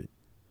don't have it.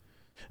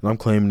 And I'm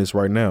claiming this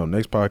right now.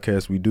 Next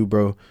podcast we do,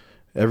 bro,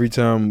 every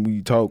time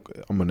we talk,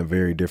 I'm in a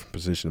very different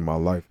position in my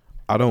life.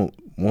 I don't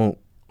want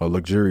a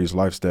luxurious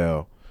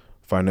lifestyle,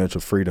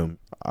 financial freedom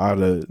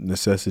out of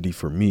necessity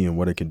for me and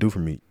what it can do for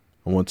me.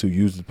 I want to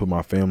use it to put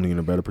my family in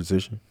a better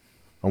position.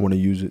 I want to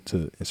use it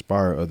to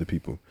inspire other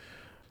people,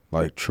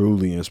 like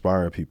truly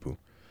inspire people.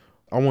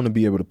 I want to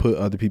be able to put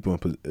other people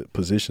in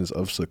positions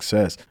of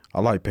success.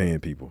 I like paying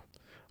people.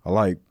 I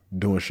like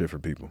doing shit for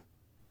people.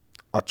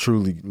 I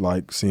truly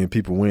like seeing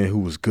people win who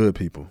was good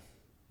people.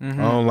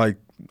 I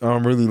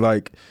don't really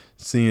like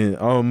seeing, I'm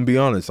gonna be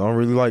honest, I don't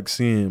really like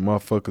seeing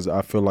motherfuckers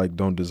I feel like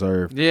don't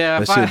deserve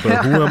that shit.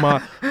 But who am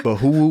I? But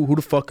who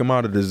the fuck am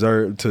I to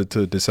deserve to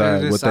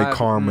decide what their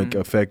karmic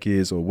effect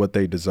is or what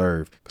they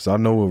deserve? Because I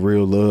know what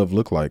real love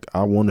look like.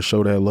 I want to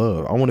show that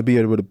love. I want to be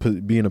able to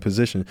be in a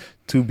position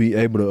to be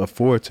able to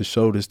afford to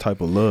show this type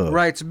of love.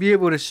 Right, to be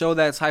able to show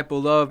that type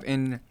of love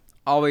and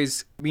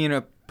always be in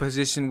a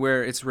position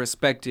where it's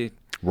respected.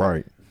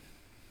 Right.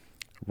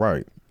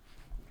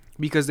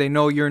 Because they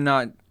know you're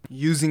not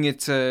using it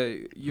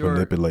to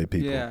manipulate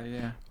people.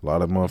 Yeah. A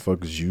lot of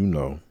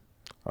motherfuckers,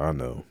 I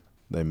know,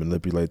 they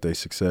manipulate their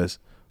success.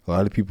 A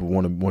lot of people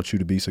want you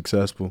to be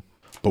successful,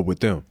 but with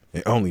them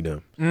and only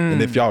them.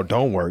 And if y'all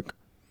don't work,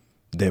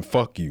 then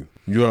fuck you.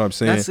 You know what I'm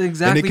saying? That's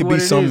exactly and it could what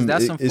be it is.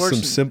 That's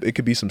unfortunate. It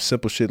could be some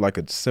simple shit like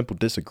a simple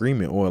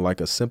disagreement or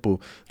like a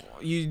simple.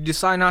 You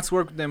decide not to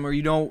work with them, or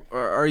you don't,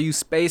 or you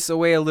space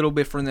away a little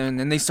bit from them, and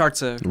then they start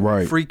to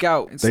freak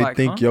out. It's they like,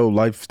 think your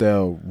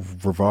lifestyle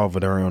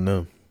revolving around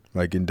them,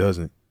 like it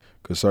doesn't.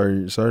 Cause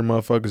certain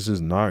motherfuckers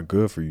is not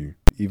good for you,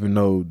 even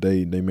though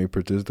they may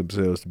present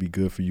themselves to be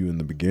good for you in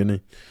the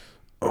beginning,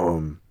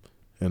 and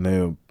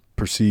they'll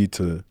proceed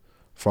to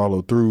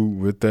follow through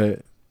with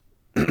that,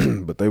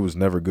 but they was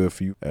never good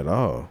for you at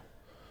all.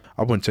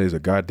 I wouldn't change a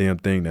goddamn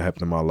thing that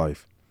happened in my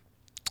life.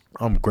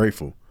 I'm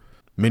grateful.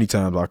 Many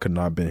times I could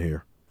not have been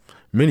here.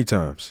 Many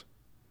times.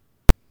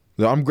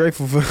 I'm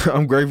grateful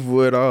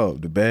for it all,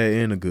 the bad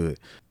and the good.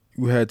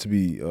 You had to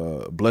be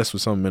blessed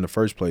with something in the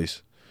first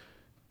place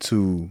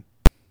to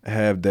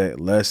have that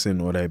lesson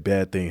or that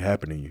bad thing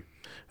happen to you.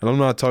 And I'm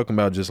not talking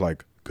about just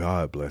like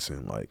God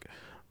blessing, like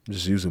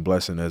just using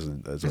blessing as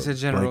a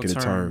general blanketed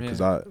term, term. Because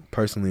yeah. I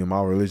personally, in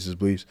my religious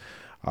beliefs,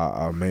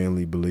 I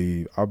mainly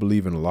believe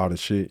in a lot of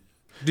shit.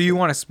 Do you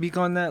want to speak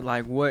on that?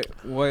 Like what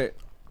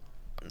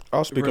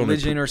I'll speak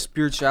religion on it. or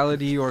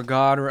spirituality or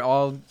God or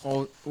all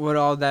what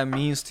all that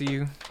means to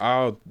you?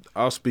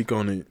 I'll speak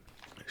on it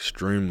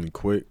extremely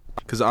quick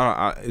because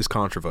it's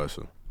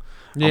controversial.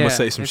 Yeah, I'm gonna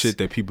say some shit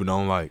that people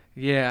don't like.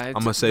 Yeah, I'm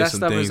gonna say that some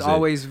stuff things is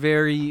always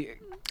very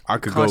I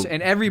could conscious, go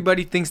and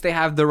everybody thinks they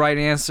have the right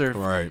answer.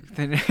 right.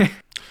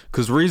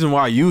 Because the reason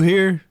why you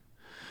here,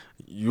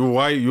 you're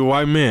a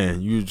white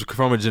man. You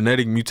from a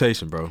genetic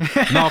mutation, bro.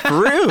 No,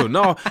 for real.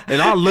 No,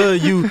 and I love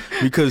you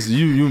because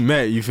you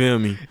met. You feel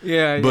me?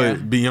 Yeah.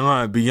 But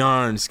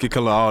beyond skin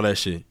color, all that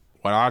shit.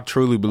 What I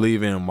truly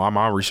believe in, why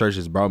my research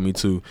has brought me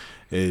to,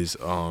 is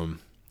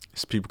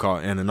it's people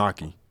called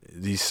Anunnaki.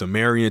 These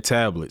Sumerian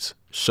tablets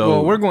show.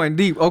 Well, we're going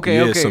deep.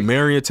 Okay.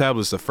 Sumerian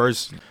tablets. The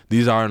first.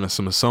 These are in the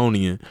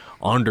Smithsonian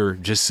under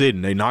just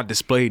sitting. They not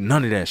displayed.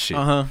 None of that shit.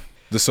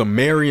 The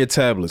Sumerian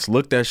tablets.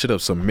 Look that shit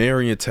up.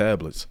 Sumerian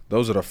tablets.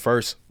 Those are the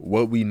first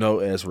what we know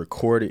as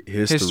recorded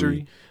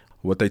history.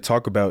 What they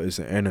talk about is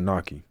the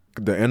Anunnaki.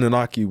 The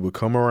Anunnaki would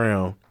come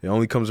around. It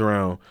only comes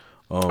around.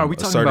 Are we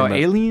talking about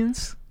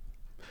aliens?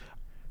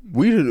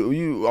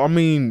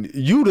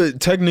 You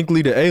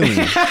technically the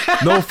alien.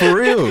 No, for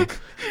real.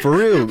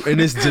 And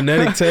this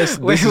genetic test.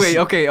 Wait.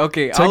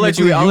 Okay. I'll let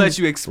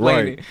you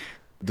explain it.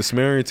 The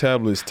Sumerian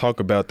tablets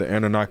talk about the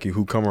Anunnaki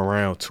who come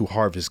around to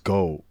harvest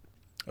gold.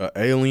 An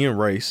alien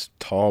race,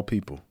 tall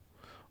people.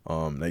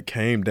 They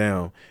came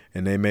down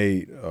and they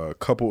made a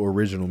couple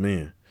original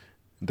men.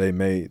 They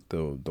made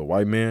the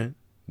white man,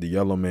 the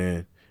yellow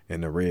man,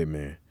 and the red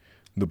man.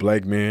 The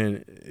black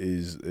man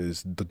is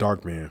the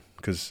dark man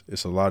because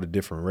it's a lot of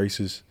different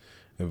races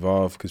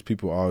involved because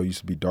people all used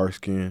to be dark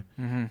skinned,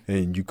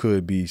 and you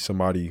could be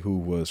somebody who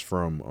was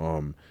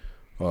from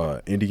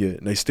India.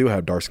 And they still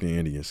have dark skinned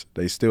Indians.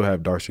 They still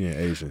have dark skinned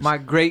Asians. My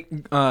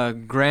great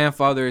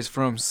grandfather is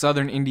from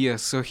southern India,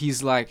 so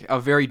he's like a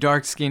very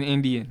dark skinned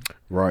Indian.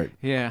 Right.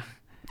 Yeah.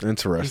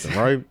 Interesting,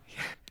 right?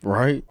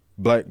 Right?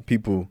 Black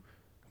people.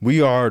 We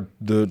are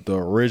the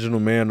original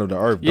man of the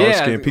earth,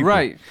 dark-skinned people.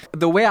 Right.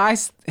 The way I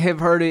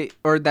have heard it,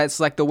 or that's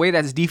like the way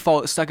that's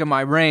default stuck in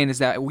my brain, is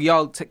that we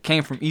all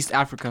came from East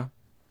Africa.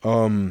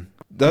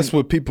 That's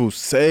what people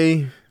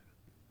say.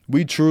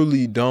 We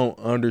truly don't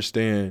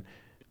understand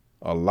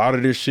a lot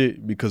of this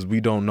shit because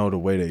we don't know the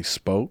way they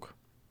spoke.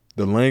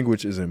 The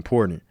language is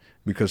important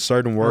because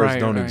certain words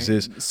don't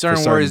exist.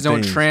 Certain words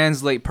don't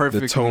translate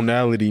perfectly. The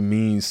tonality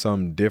means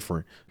something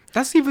different.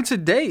 That's even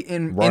today.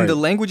 In the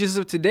languages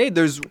of today,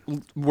 there's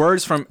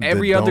words from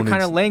every other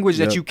kind of language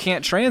that you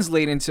can't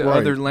translate into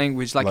other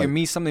language. Like it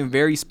means something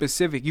very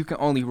specific. You can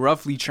only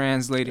roughly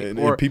translate it.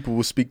 And people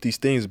will speak these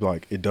things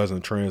like, it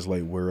doesn't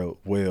translate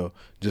well,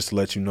 just to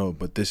let you know,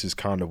 but this is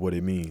kind of what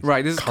it means.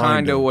 Right, this is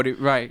kind of what it,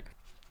 right.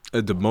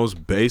 The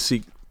most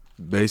basic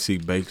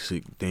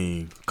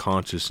thing,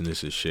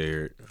 consciousness is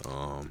shared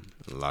a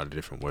lot of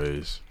different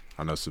ways.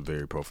 I know some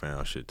very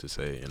profound shit to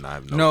say, and I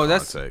have no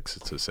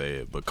context to say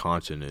it. But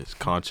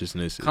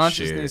consciousness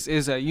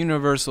is a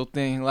universal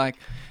thing. Like,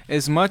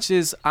 as much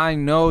as I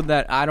know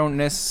that I don't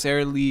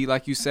necessarily,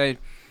 like you said,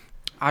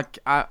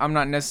 I'm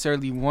not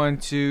necessarily one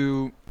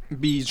to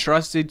be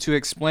trusted to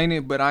explain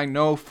it, but I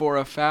know for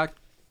a fact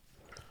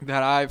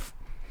that I've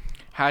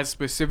had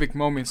specific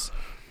moments.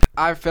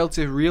 I felt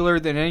it realer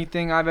than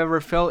anything I've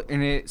ever felt,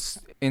 and it's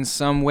in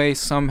some way,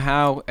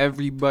 somehow,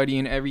 everybody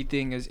and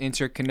everything is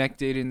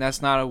interconnected, and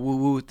that's not a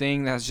woo-woo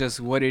thing. That's just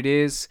what it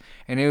is,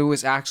 and it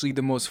was actually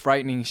the most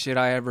frightening shit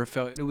I ever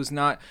felt. It was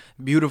not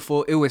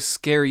beautiful. It was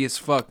scary as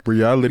fuck.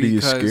 Reality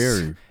is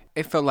scary.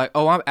 It felt like,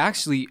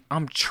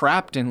 I'm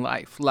trapped in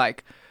life.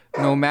 Like,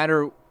 no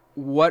matter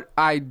what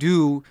I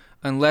do,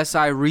 unless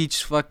I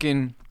reach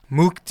fucking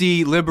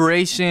mukti,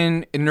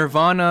 liberation,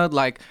 nirvana,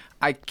 like,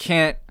 I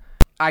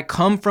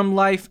come from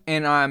life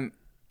and I'm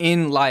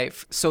in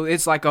life, so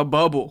it's like a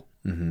bubble.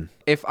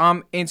 If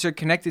I'm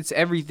interconnected to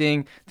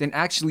everything, then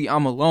actually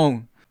I'm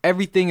alone.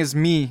 Everything is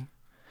me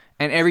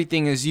and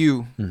everything is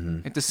you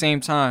at the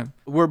same time.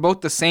 We're both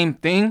the same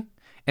thing,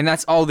 and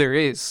that's all there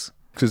is.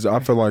 Because I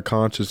feel like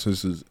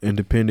consciousness is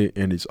independent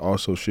and it's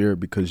also shared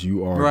because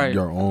you are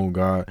your own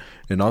God.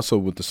 And also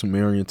with the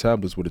Sumerian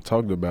tablets, what it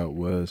talked about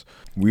was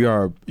we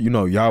are,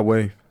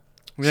 Yahweh,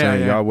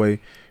 saying Yahweh.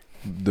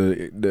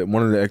 The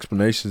one of the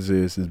explanations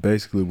is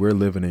basically we're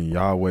living in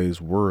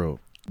Yahweh's world.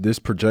 This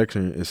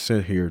projection is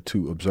sent here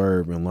to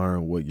observe and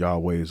learn what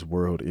Yahweh's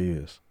world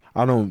is.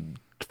 I don't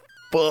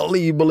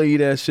fully believe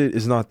that shit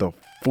is not the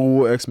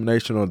full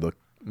explanation, or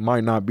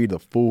might not be the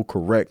full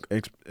correct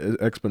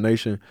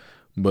explanation,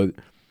 but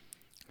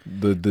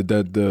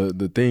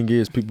the thing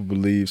is,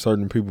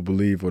 certain people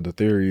believe, or the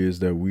theory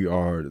is that we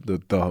are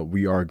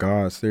we are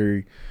God's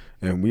theory.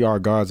 And we are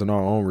gods in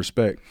our own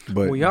respect.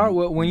 But we are.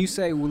 When you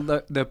say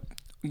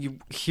you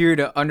here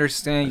to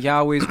understand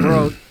Yahweh's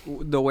world,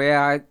 the way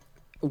I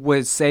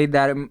would say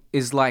that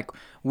is like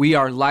we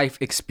are life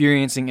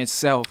experiencing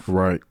itself.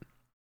 Right.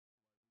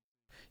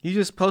 You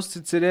just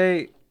posted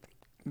today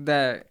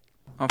that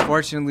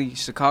Unfortunately,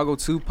 Chicago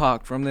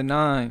Tupac from the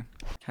 9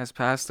 has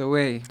passed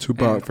away.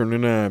 Tupac from the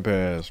 9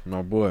 passed,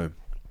 my boy.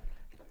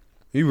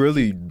 He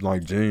really,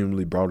 like,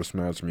 genuinely brought a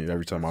smile to me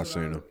every time I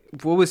seen him.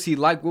 What was he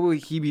like? What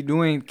would he be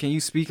doing? Can you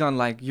speak on,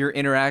 like, your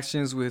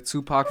interactions with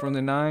Tupac from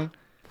the 9?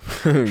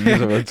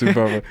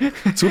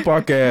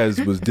 Tupac ass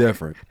was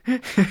different.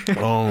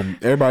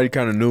 Everybody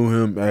kind of knew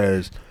him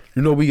as,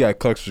 we got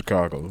Clux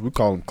Chicago. We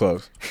call him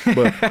Clux.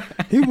 But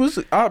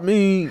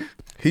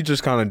he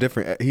just kind of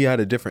different. He had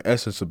a different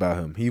essence about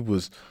him.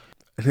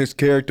 His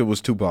character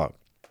was Tupac.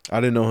 I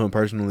didn't know him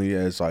personally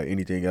as, like,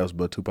 anything else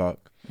but Tupac.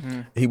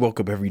 He woke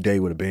up every day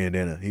with a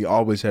bandana. He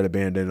always had a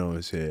bandana on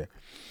his head.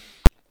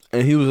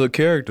 And he was a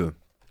character.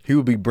 He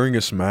would be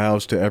bringing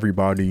smiles to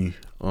everybody.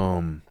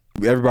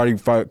 Everybody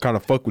kind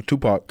of fuck with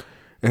Tupac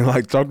and,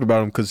 like, talked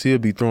about him because he'll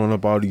be throwing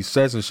up all these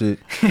sets and shit.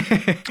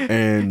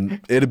 And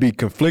it'll be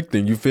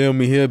conflicting. You feel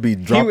me? He'll be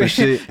dropping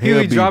shit.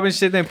 He'll be dropping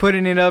shit, then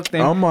putting it up.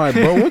 Then I'm like,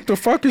 bro, what the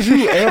fuck is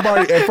you?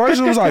 Everybody, at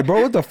first it was like,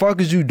 bro, what the fuck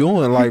is you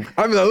doing? Like,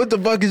 I mean, like, what the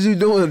fuck is you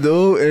doing,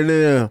 dude? And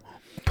then,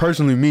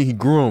 personally, he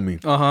grew on me.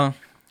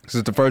 Because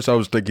at the first I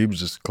was thinking he was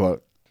just a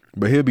clock.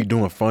 But he'll be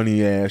doing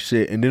funny ass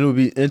shit. And then it'll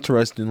be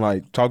interesting,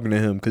 like, talking to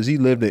him because he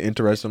lived an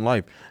interesting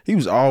life. He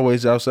was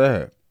always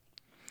outside.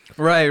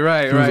 Right.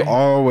 He was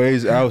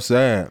always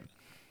outside.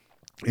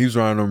 He was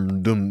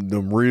around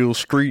them real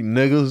street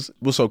niggas.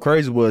 What's so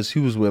crazy was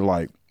he was with,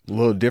 like,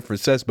 little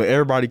different sets, but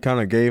everybody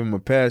kind of gave him a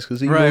pass because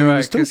he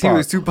was Tupac. He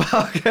was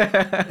Tupac.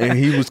 And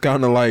he was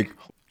kind of like,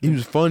 he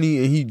was funny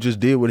and he just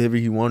did whatever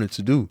he wanted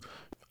to do.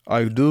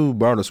 Like, dude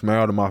brought a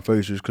smile to my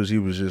face just because he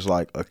was just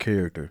like a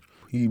character.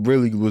 He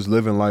really was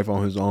living life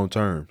on his own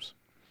terms.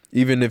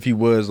 Even if he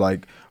was,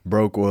 like,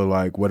 broke or,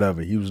 like,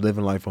 whatever, he was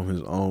living life on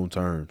his own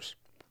terms.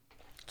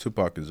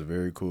 Tupac is a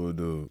very cool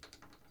dude.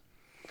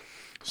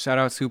 Shout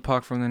out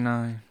Tupac from the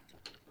 9.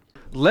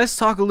 Let's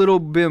talk a little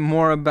bit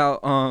more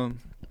about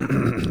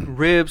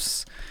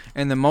Rips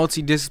and the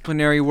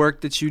multidisciplinary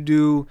work that you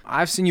do.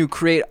 I've seen you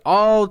create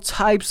all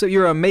types of,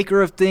 you're a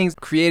maker of things,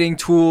 creating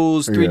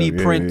tools,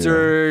 3D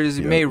printers,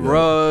 made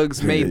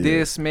rugs, made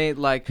this, made,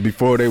 like,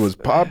 before they was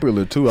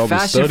popular too. I was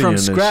fashion studying from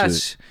scratch.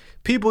 Shit.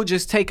 People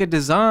just take a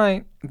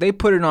design, they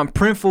put it on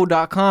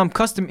Printful.com,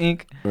 custom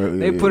ink.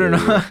 They put it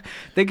on,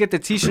 they get the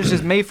t-shirts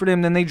just made for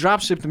them, then they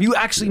drop ship them. You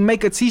actually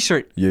make a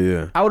t-shirt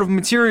out of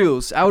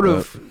materials,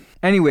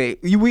 Anyway,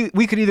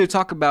 we could either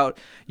talk about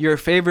your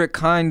favorite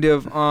kind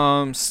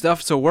of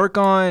stuff to work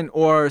on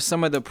or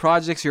some of the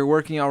projects you're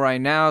working on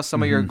right now,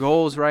 some of your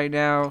goals right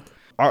now.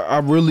 I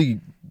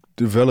really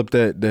developed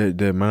that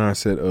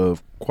mindset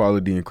of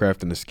quality and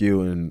crafting the skill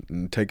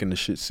and taking the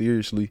shit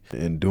seriously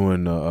and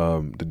doing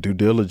the due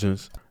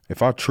diligence.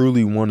 If I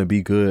truly want to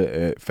be good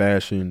at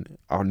fashion,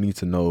 I need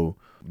to know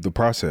the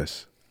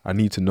process. I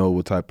need to know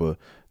what type of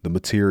the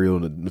material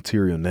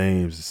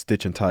names, the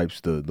stitching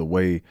types, the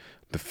way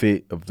the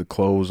fit of the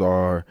clothes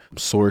are,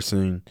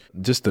 sourcing,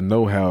 just the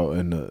know-how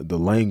and the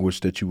language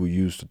that you will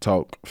use to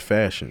talk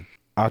fashion.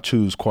 I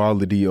choose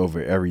quality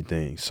over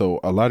everything. So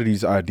a lot of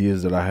these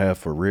ideas that I have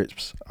for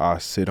Rips, I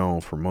sit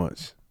on for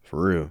months,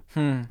 for real.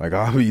 Like,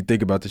 I'll be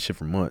thinking about this shit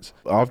for months.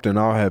 Often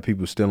I'll have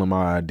people stealing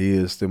my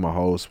ideas, steal my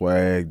whole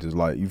swag, just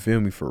like, you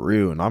feel me, for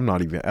real. And I'm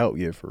not even out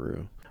yet, for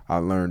real. I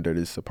learned that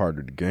it's a part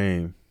of the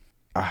game.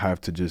 I have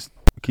to just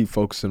keep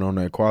focusing on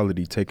that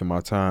quality, taking my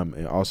time,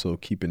 and also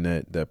keeping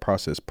that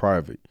process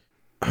private.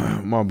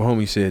 My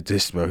homie said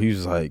this, bro. He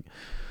was like,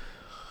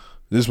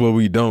 this is what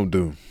we don't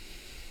do.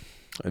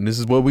 And this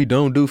is what we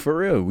don't do for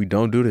real. We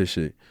don't do this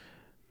shit.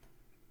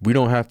 We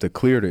don't have to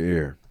clear the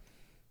air.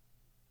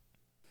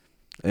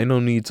 Ain't no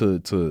need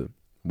to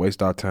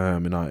waste our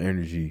time and our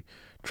energy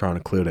trying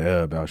to clear the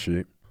air about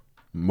shit.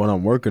 What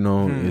I'm working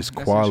on is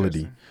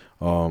quality.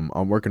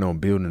 I'm working on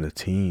building a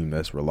team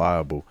that's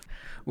reliable.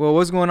 Well,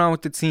 what's going on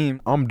with the team?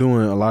 I'm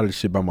doing a lot of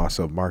shit by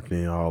myself,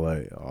 marketing, all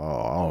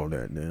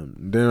that,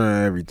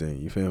 doing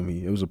everything. You feel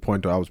me? It was a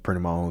point that I was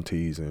printing my own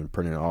tees and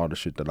printing all the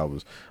shit that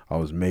I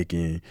was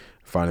making,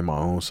 finding my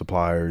own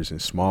suppliers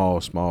and small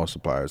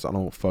suppliers. I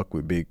don't fuck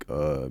with big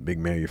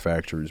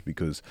manufacturers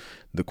because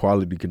the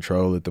quality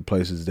control at the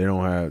places they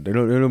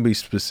don't be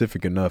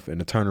specific enough, and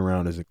the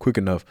turnaround isn't quick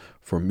enough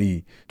for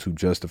me to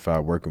justify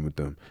working with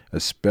them,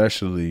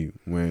 especially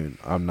when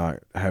I'm not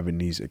having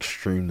these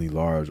extremely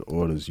large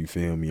orders. You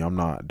feel me? I'm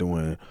not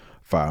doing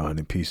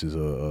 500 pieces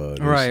of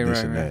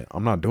this and that.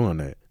 I'm not doing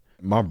that.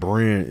 My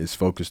brand is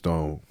focused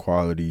on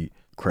quality,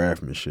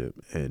 craftsmanship,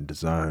 and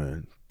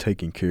design,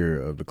 taking care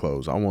of the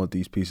clothes. I want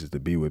these pieces to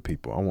be with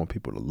people. I want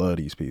people to love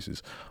these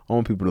pieces. I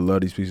want people to love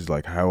these pieces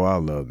like how I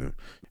love them.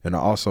 And I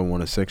also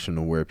want a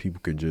section where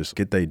people can just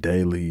get their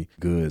daily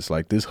goods.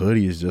 Like, this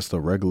hoodie is just a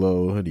regular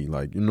old hoodie.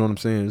 Like, you know what I'm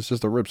saying? It's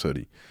just a Rips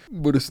hoodie.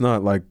 But it's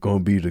not like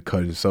gonna be the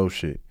cut and sew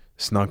shit.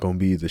 It's not gonna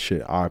be the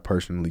shit I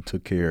personally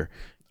took care.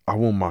 I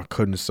want my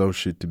cut and sew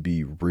shit to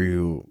be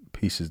real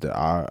pieces that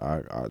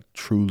I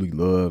truly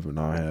love and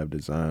I have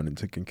designed and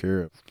taken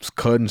care of. It's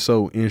cut and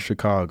sew in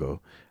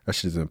Chicago. That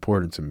shit is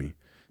important to me.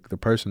 The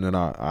person that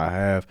I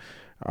have,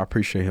 I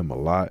appreciate him a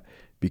lot.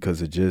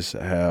 because of just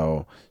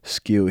how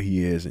skilled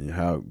he is and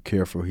how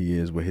careful he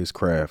is with his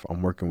craft.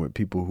 I'm working with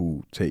people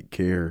who take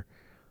care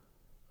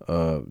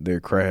of their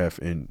craft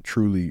and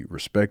truly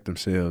respect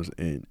themselves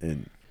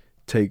and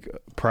take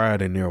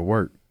pride in their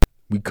work.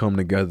 We come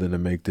together to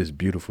make this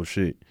beautiful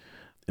shit.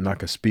 And I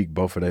can speak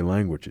both of their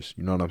languages.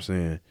 You know what I'm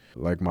saying?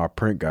 Like my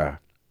print guy,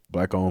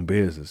 black owned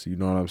business. You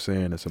know what I'm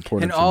saying? It's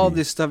important. And all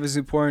this stuff is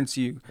important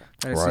to you.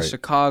 That is in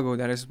Chicago.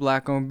 That is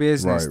black owned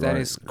business. That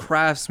is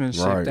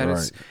craftsmanship. That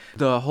is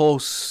the whole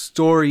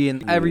story,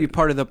 and every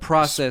part of the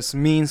process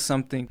means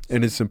something.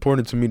 And it's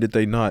important to me that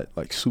they not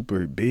like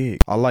super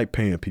big. I like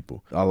paying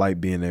people. I like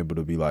being able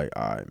to be like,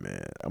 all right,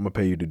 man, I'm gonna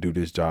pay you to do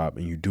this job,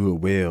 and you do it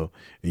well,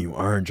 and you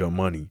earned your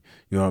money.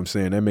 You know what I'm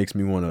saying? That makes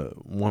me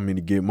want me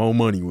to get more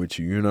money with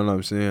you. You know what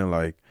I'm saying?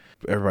 Like,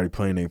 everybody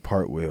playing their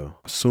part well.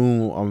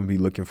 Soon I'm gonna be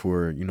looking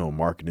for,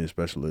 marketing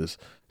specialists,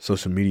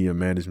 social media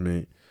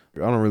management. I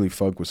don't really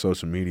fuck with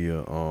social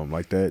media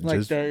like that.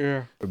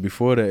 Yeah.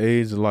 Before the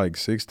age of like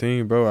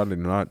 16, bro, I did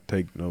not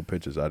take no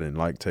pictures. I didn't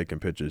like taking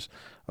pictures.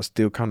 I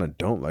still kind of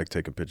don't like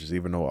taking pictures,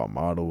 even though I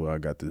model, I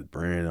got this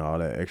brand and all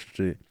that extra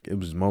shit. It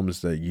was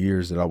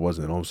years that I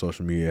wasn't on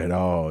social media at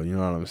all. You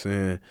know what I'm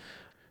saying?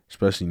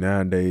 Especially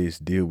nowadays,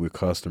 deal with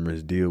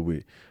customers, deal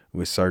with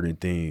certain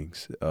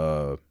things.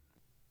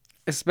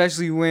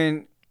 Especially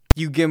when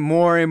you get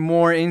more and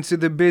more into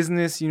the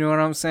business, you know what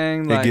I'm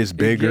saying? Like, it gets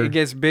bigger. It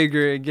gets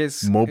bigger. It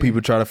gets more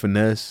people try to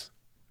finesse.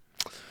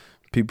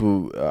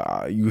 People,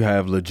 you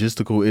have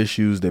logistical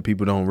issues that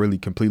people don't really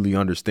completely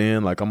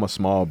understand. Like, I'm a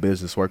small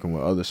business working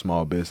with other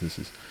small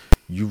businesses.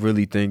 You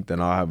really think that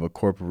I'll have a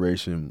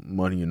corporation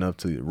money enough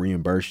to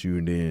reimburse you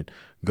and then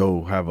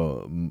go have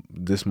a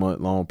this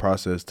month long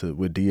process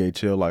with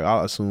DHL? Like,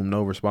 I'll assume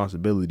no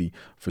responsibility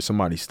for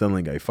somebody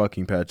stealing a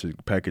fucking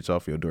package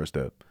off your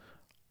doorstep.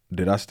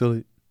 Did I steal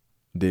it?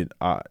 Did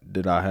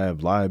I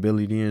have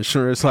liability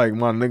insurance? Like,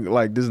 my nigga,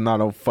 like, this is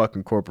not a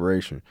fucking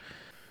corporation.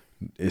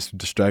 It's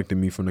distracting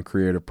me from the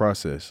creative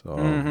process.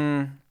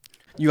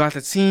 You got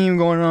the team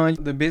going on.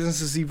 The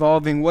business is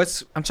evolving.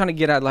 I'm trying to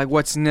get at, like,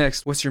 what's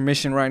next? What's your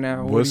mission right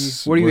now? What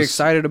are you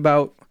excited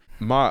about?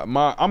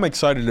 I'm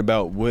excited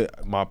about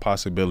what my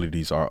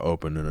possibilities are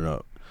opening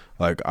up.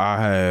 Like,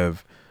 I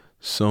have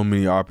so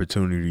many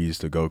opportunities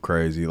to go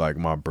crazy. Like,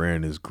 my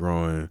brand is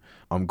growing.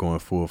 I'm going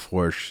full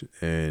force,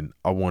 and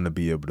I want to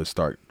be able to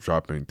start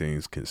dropping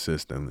things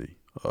consistently.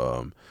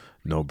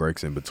 No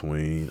breaks in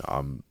between.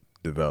 I'm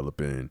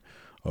developing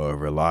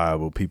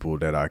reliable people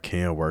that I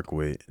can work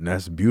with, and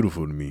that's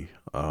beautiful to me.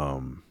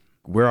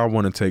 Where I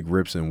want to take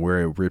Rips and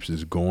where Rips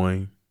is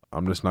going,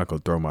 I'm just not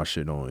gonna throw my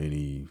shit on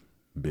any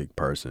big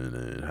person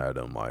and have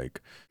them like.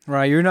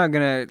 Right, you're not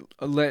gonna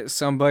let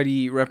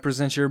somebody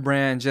represent your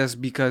brand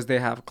just because they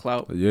have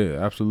clout. Yeah,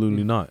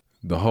 absolutely not.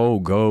 The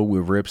whole goal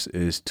with Rips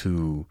is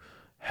to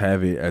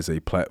have it as a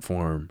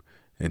platform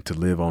and to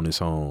live on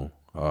its own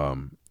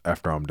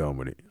after I'm done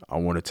with it. I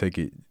want to take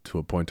it to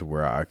a point to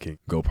where I can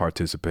go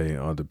participate in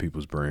other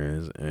people's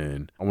brands,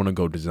 and I want to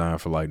go design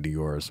for like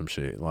Dior or some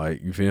shit.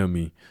 Like, you feel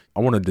me? I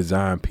want to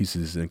design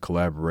pieces and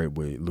collaborate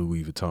with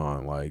Louis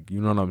Vuitton. Like,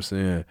 you know what I'm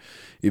saying?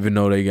 Even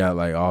though they got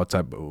like all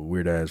type of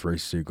weird ass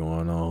racist shit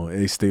going on,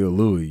 it's still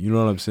Louis. You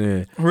know what I'm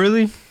saying?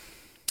 Really?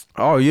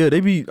 Oh yeah,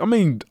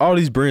 all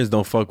these brands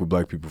don't fuck with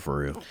black people for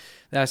real.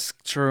 That's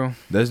true.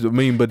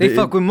 But they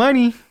fuck with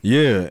money.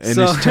 Yeah, and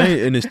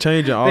it's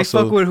changing also. They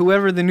fuck with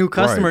whoever the new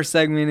customer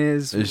segment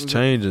is. It's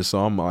changing, so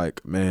I'm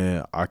like,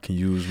 man, I can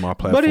use my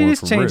platform. But it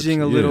is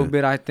changing a little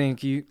bit, I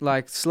think. You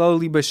like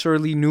slowly but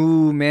surely,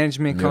 new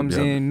management comes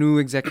in, new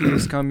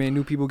executives come in,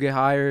 new people get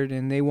hired,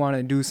 and they want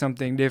to do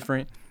something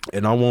different.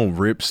 And I want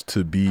Rips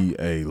to be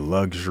a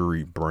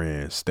luxury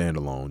brand,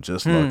 standalone,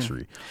 just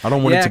luxury. I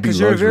don't want it to be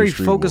luxury. Yeah, because you're very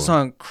focused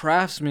on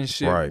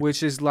craftsmanship,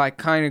 which is like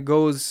kind of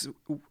goes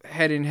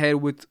head in head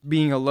with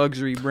being a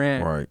luxury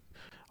brand. Right.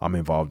 I'm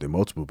involved in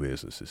multiple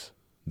businesses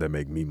that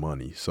make me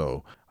money.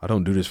 So I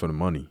don't do this for the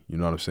money. You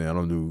know what I'm saying? I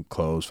don't do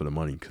clothes for the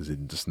money because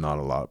it's just not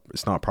a lot.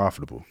 It's not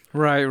profitable.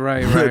 Right.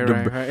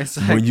 It's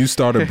like, when you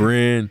start a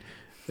brand...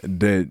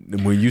 There's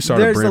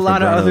a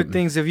lot of other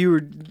things. If you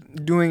were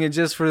doing it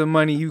just for the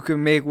money, you could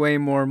make way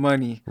more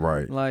money.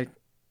 Right. Like,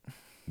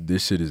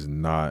 this shit is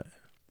not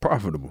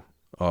profitable.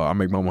 I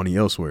make my money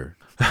elsewhere.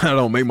 I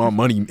don't make my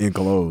money in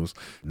clothes.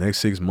 Next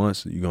 6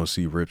 months, you're going to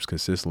see Rips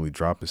consistently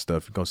dropping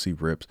stuff. You're going to see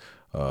Rips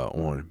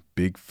on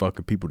big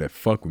fucking people that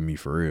fuck with me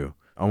for real.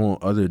 I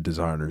want other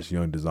designers,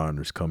 young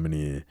designers coming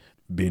in,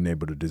 being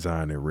able to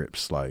design their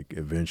Rips like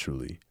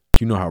eventually.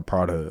 You know how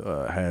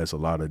Prada has a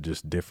lot of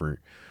just different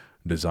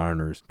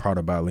designers.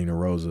 Prada by Lena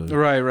Rosa.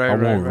 Right. I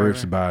want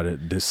Rips by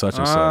this such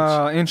and such.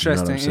 Oh,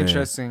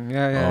 interesting.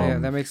 Yeah.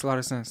 That makes a lot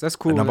of sense. That's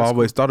cool. And I've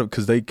always thought of,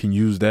 because they can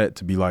use that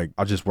to be like,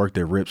 I just worked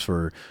at Rips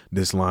for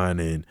this line,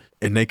 and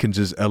they can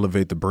just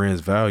elevate the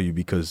brand's value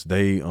because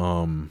they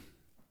and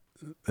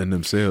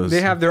themselves,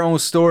 they have their own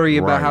story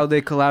about how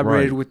they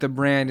collaborated with the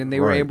brand, and they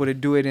were able to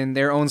do it in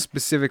their own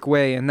specific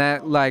way, and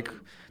that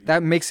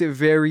makes it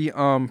very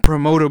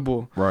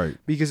promotable. Right.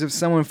 Because if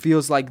someone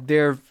feels like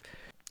they're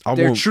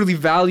truly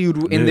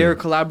valued in their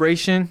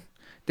collaboration,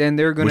 then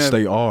they're gonna. Which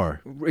they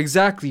are.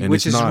 Exactly, And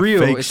which is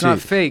real. It's shit. not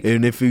fake.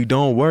 And if we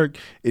don't work,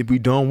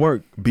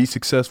 be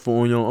successful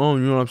on your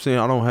own. You know what I'm saying?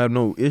 I don't have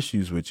no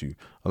issues with you.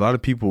 A lot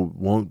of people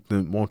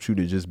want you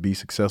to just be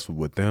successful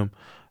with them.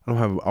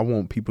 I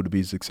want people to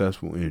be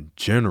successful in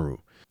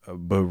general.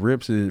 But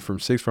Rips is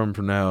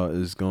from now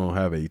is gonna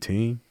have a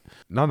team,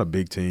 not a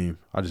big team.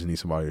 I just need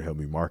somebody to help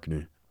me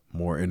marketing,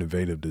 more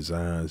innovative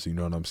designs. You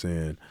know what I'm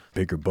saying?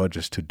 Bigger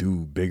budgets to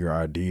do bigger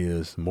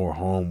ideas, more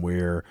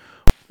homeware,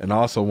 and I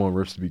also want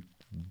Rips to be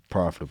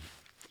profitable.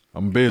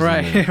 I'm a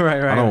businessman.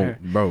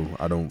 Right.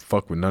 I don't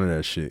fuck with none of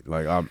that shit.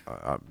 Like I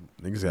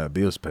niggas got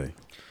bills to pay.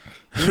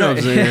 You know what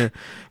I'm saying?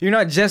 You're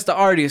not just the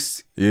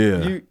artist.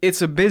 Yeah.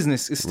 It's a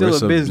business. It's still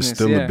a business. It's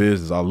still a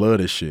business. I love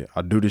this shit.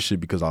 I do this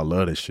shit because I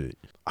love this shit.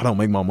 I don't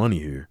make my money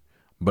here,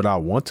 but I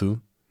want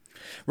to.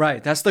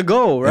 Right. That's the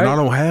goal, right? And I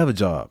don't have a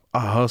job. I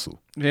hustle.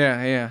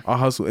 Yeah. I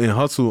hustle. And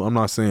hustle, I'm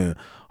not saying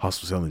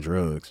hustle selling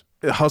drugs.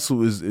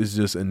 Hustle is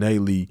just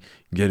innately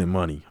getting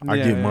money. I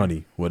get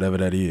money, whatever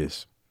that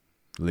is.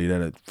 Leave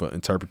that for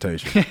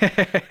interpretation.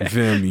 You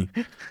feel me?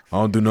 I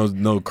don't do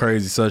no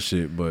crazy such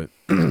shit, but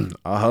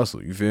I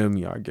hustle. You feel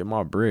me? I get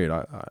my bread.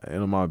 I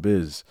handle my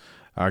business.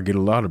 I get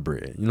a lot of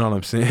bread. You know what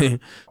I'm saying?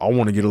 I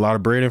want to get a lot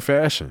of bread in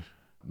fashion.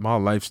 My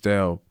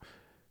lifestyle,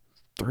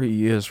 3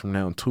 years from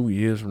now, 2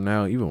 years from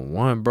now, even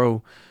one,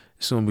 bro,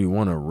 it's gonna be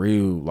one of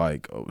real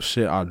like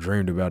shit I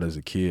dreamed about as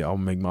a kid. I'll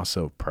make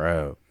myself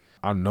proud.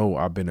 I know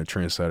I've been a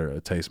trendsetter,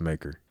 a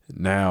tastemaker.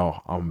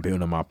 Now I'm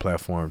building my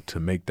platform to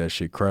make that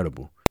shit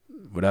credible.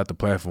 Without the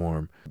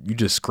platform, you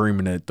just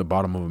screaming at the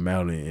bottom of a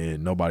mountain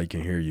and nobody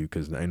can hear you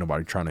because ain't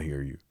nobody trying to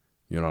hear you.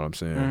 You know what I'm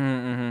saying?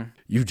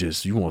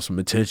 Mm-hmm. You want some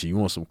attention. You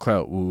want some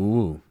clout.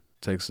 Ooh.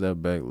 Take a step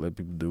back. Let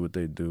people do what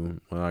they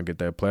do. When I get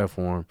that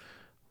platform,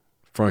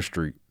 Front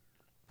Street.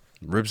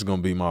 Rip's going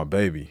to be my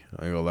baby.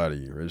 I ain't going to lie to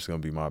you. Rip's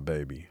going to be my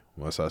baby.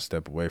 Once I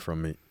step away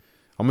from it,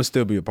 I'm going to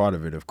still be a part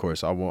of it, of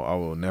course. I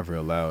will never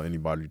allow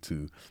anybody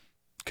to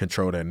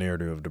control that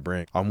narrative of the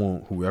brand. I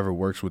want whoever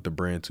works with the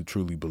brand to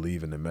truly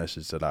believe in the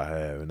message that I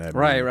have. And that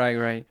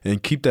right.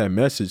 And keep that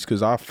message,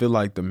 because I feel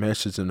like the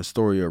message and the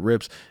story of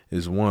Rips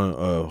is one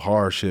of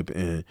hardship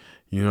and,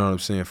 you know what I'm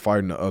saying,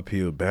 fighting an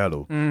uphill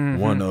battle. Mm-hmm.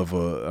 One of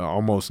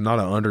almost not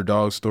an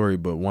underdog story,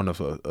 but one of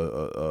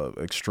a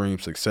extreme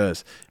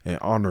success and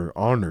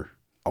honor.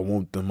 I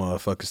want them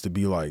motherfuckers to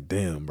be like,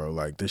 damn, bro,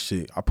 like this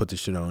shit, I put this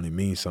shit on, it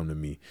means something to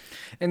me.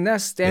 And that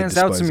stands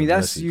out to me.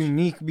 That's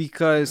unique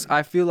because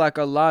I feel like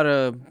a lot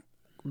of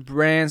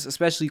brands,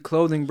 especially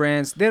clothing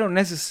brands, they don't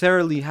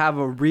necessarily have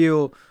a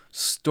real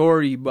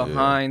story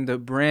behind the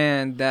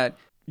brand that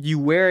you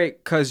wear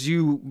it because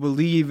you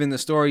believe in the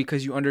story,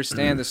 because you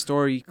understand the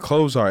story.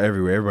 Clothes are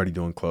everywhere. Everybody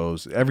doing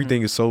clothes.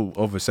 Everything is so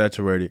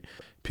oversaturated.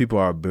 People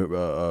are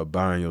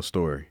buying your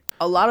story.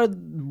 A lot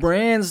of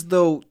brands,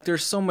 though,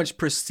 there's so much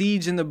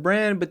prestige in the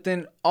brand, but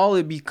then all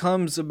it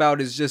becomes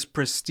about is just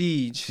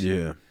prestige.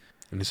 Yeah.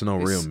 And it's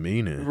real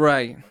meaning.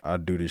 Right. I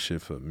do this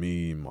shit for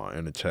me, my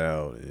inner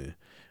child, and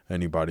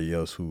anybody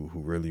else who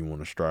really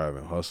want to strive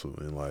and hustle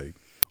and like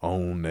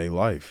own their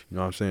life. You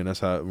know what I'm saying?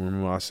 That's how,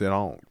 remember I said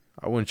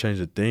I wouldn't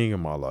change a thing in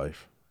my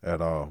life at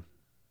all.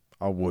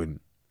 I wouldn't.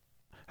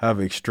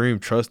 Have extreme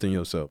trust in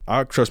yourself.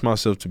 I trust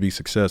myself to be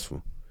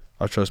successful.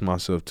 I trust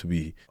myself to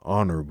be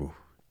honorable.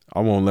 I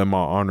won't let my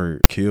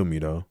honor kill me,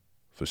 though,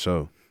 for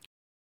sure.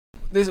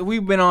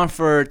 We've been on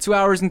for 2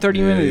 hours and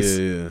 30 minutes.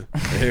 Yeah.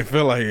 It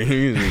feel like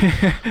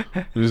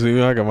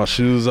I got my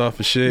shoes off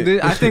and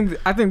shit. I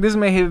think this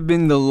may have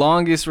been the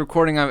longest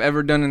recording I've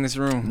ever done in this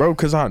room. Bro,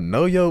 because I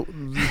know,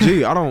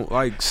 I don't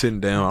like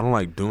sitting down. I don't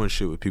like doing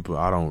shit with people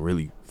I don't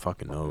really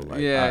fucking know. Like,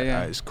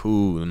 it's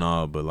cool and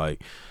all, but,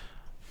 like,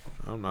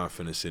 I'm not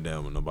finna sit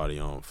down with nobody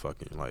I don't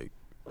fucking, like,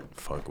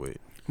 fuck with.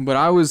 But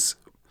I was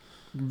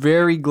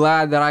very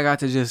glad that I got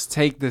to just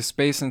take the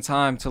space and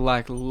time to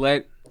like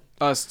let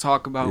us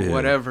talk about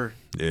whatever.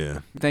 Yeah.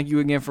 Thank you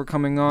again for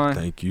coming on.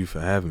 Thank you for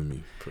having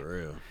me, for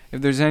real.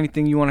 If there's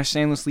anything you want to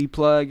shamelessly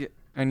plug,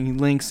 any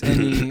links,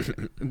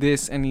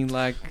 any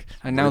like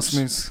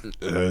announcements,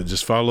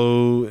 just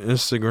follow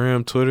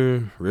Instagram,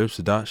 Twitter,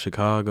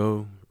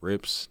 rips.chicago,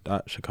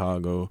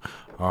 rips.chicago,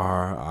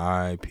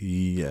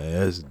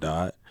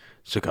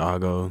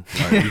 RIPS.Chicago.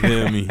 Like, you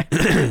feel me?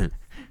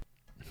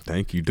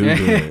 Thank you, do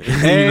good.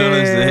 You know what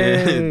I'm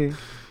saying?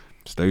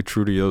 Stay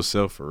true to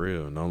yourself for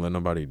real. Don't let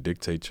nobody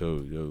dictate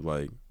your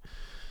like.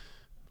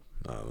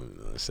 Nah, let me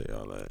not say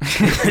all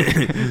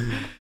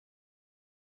that.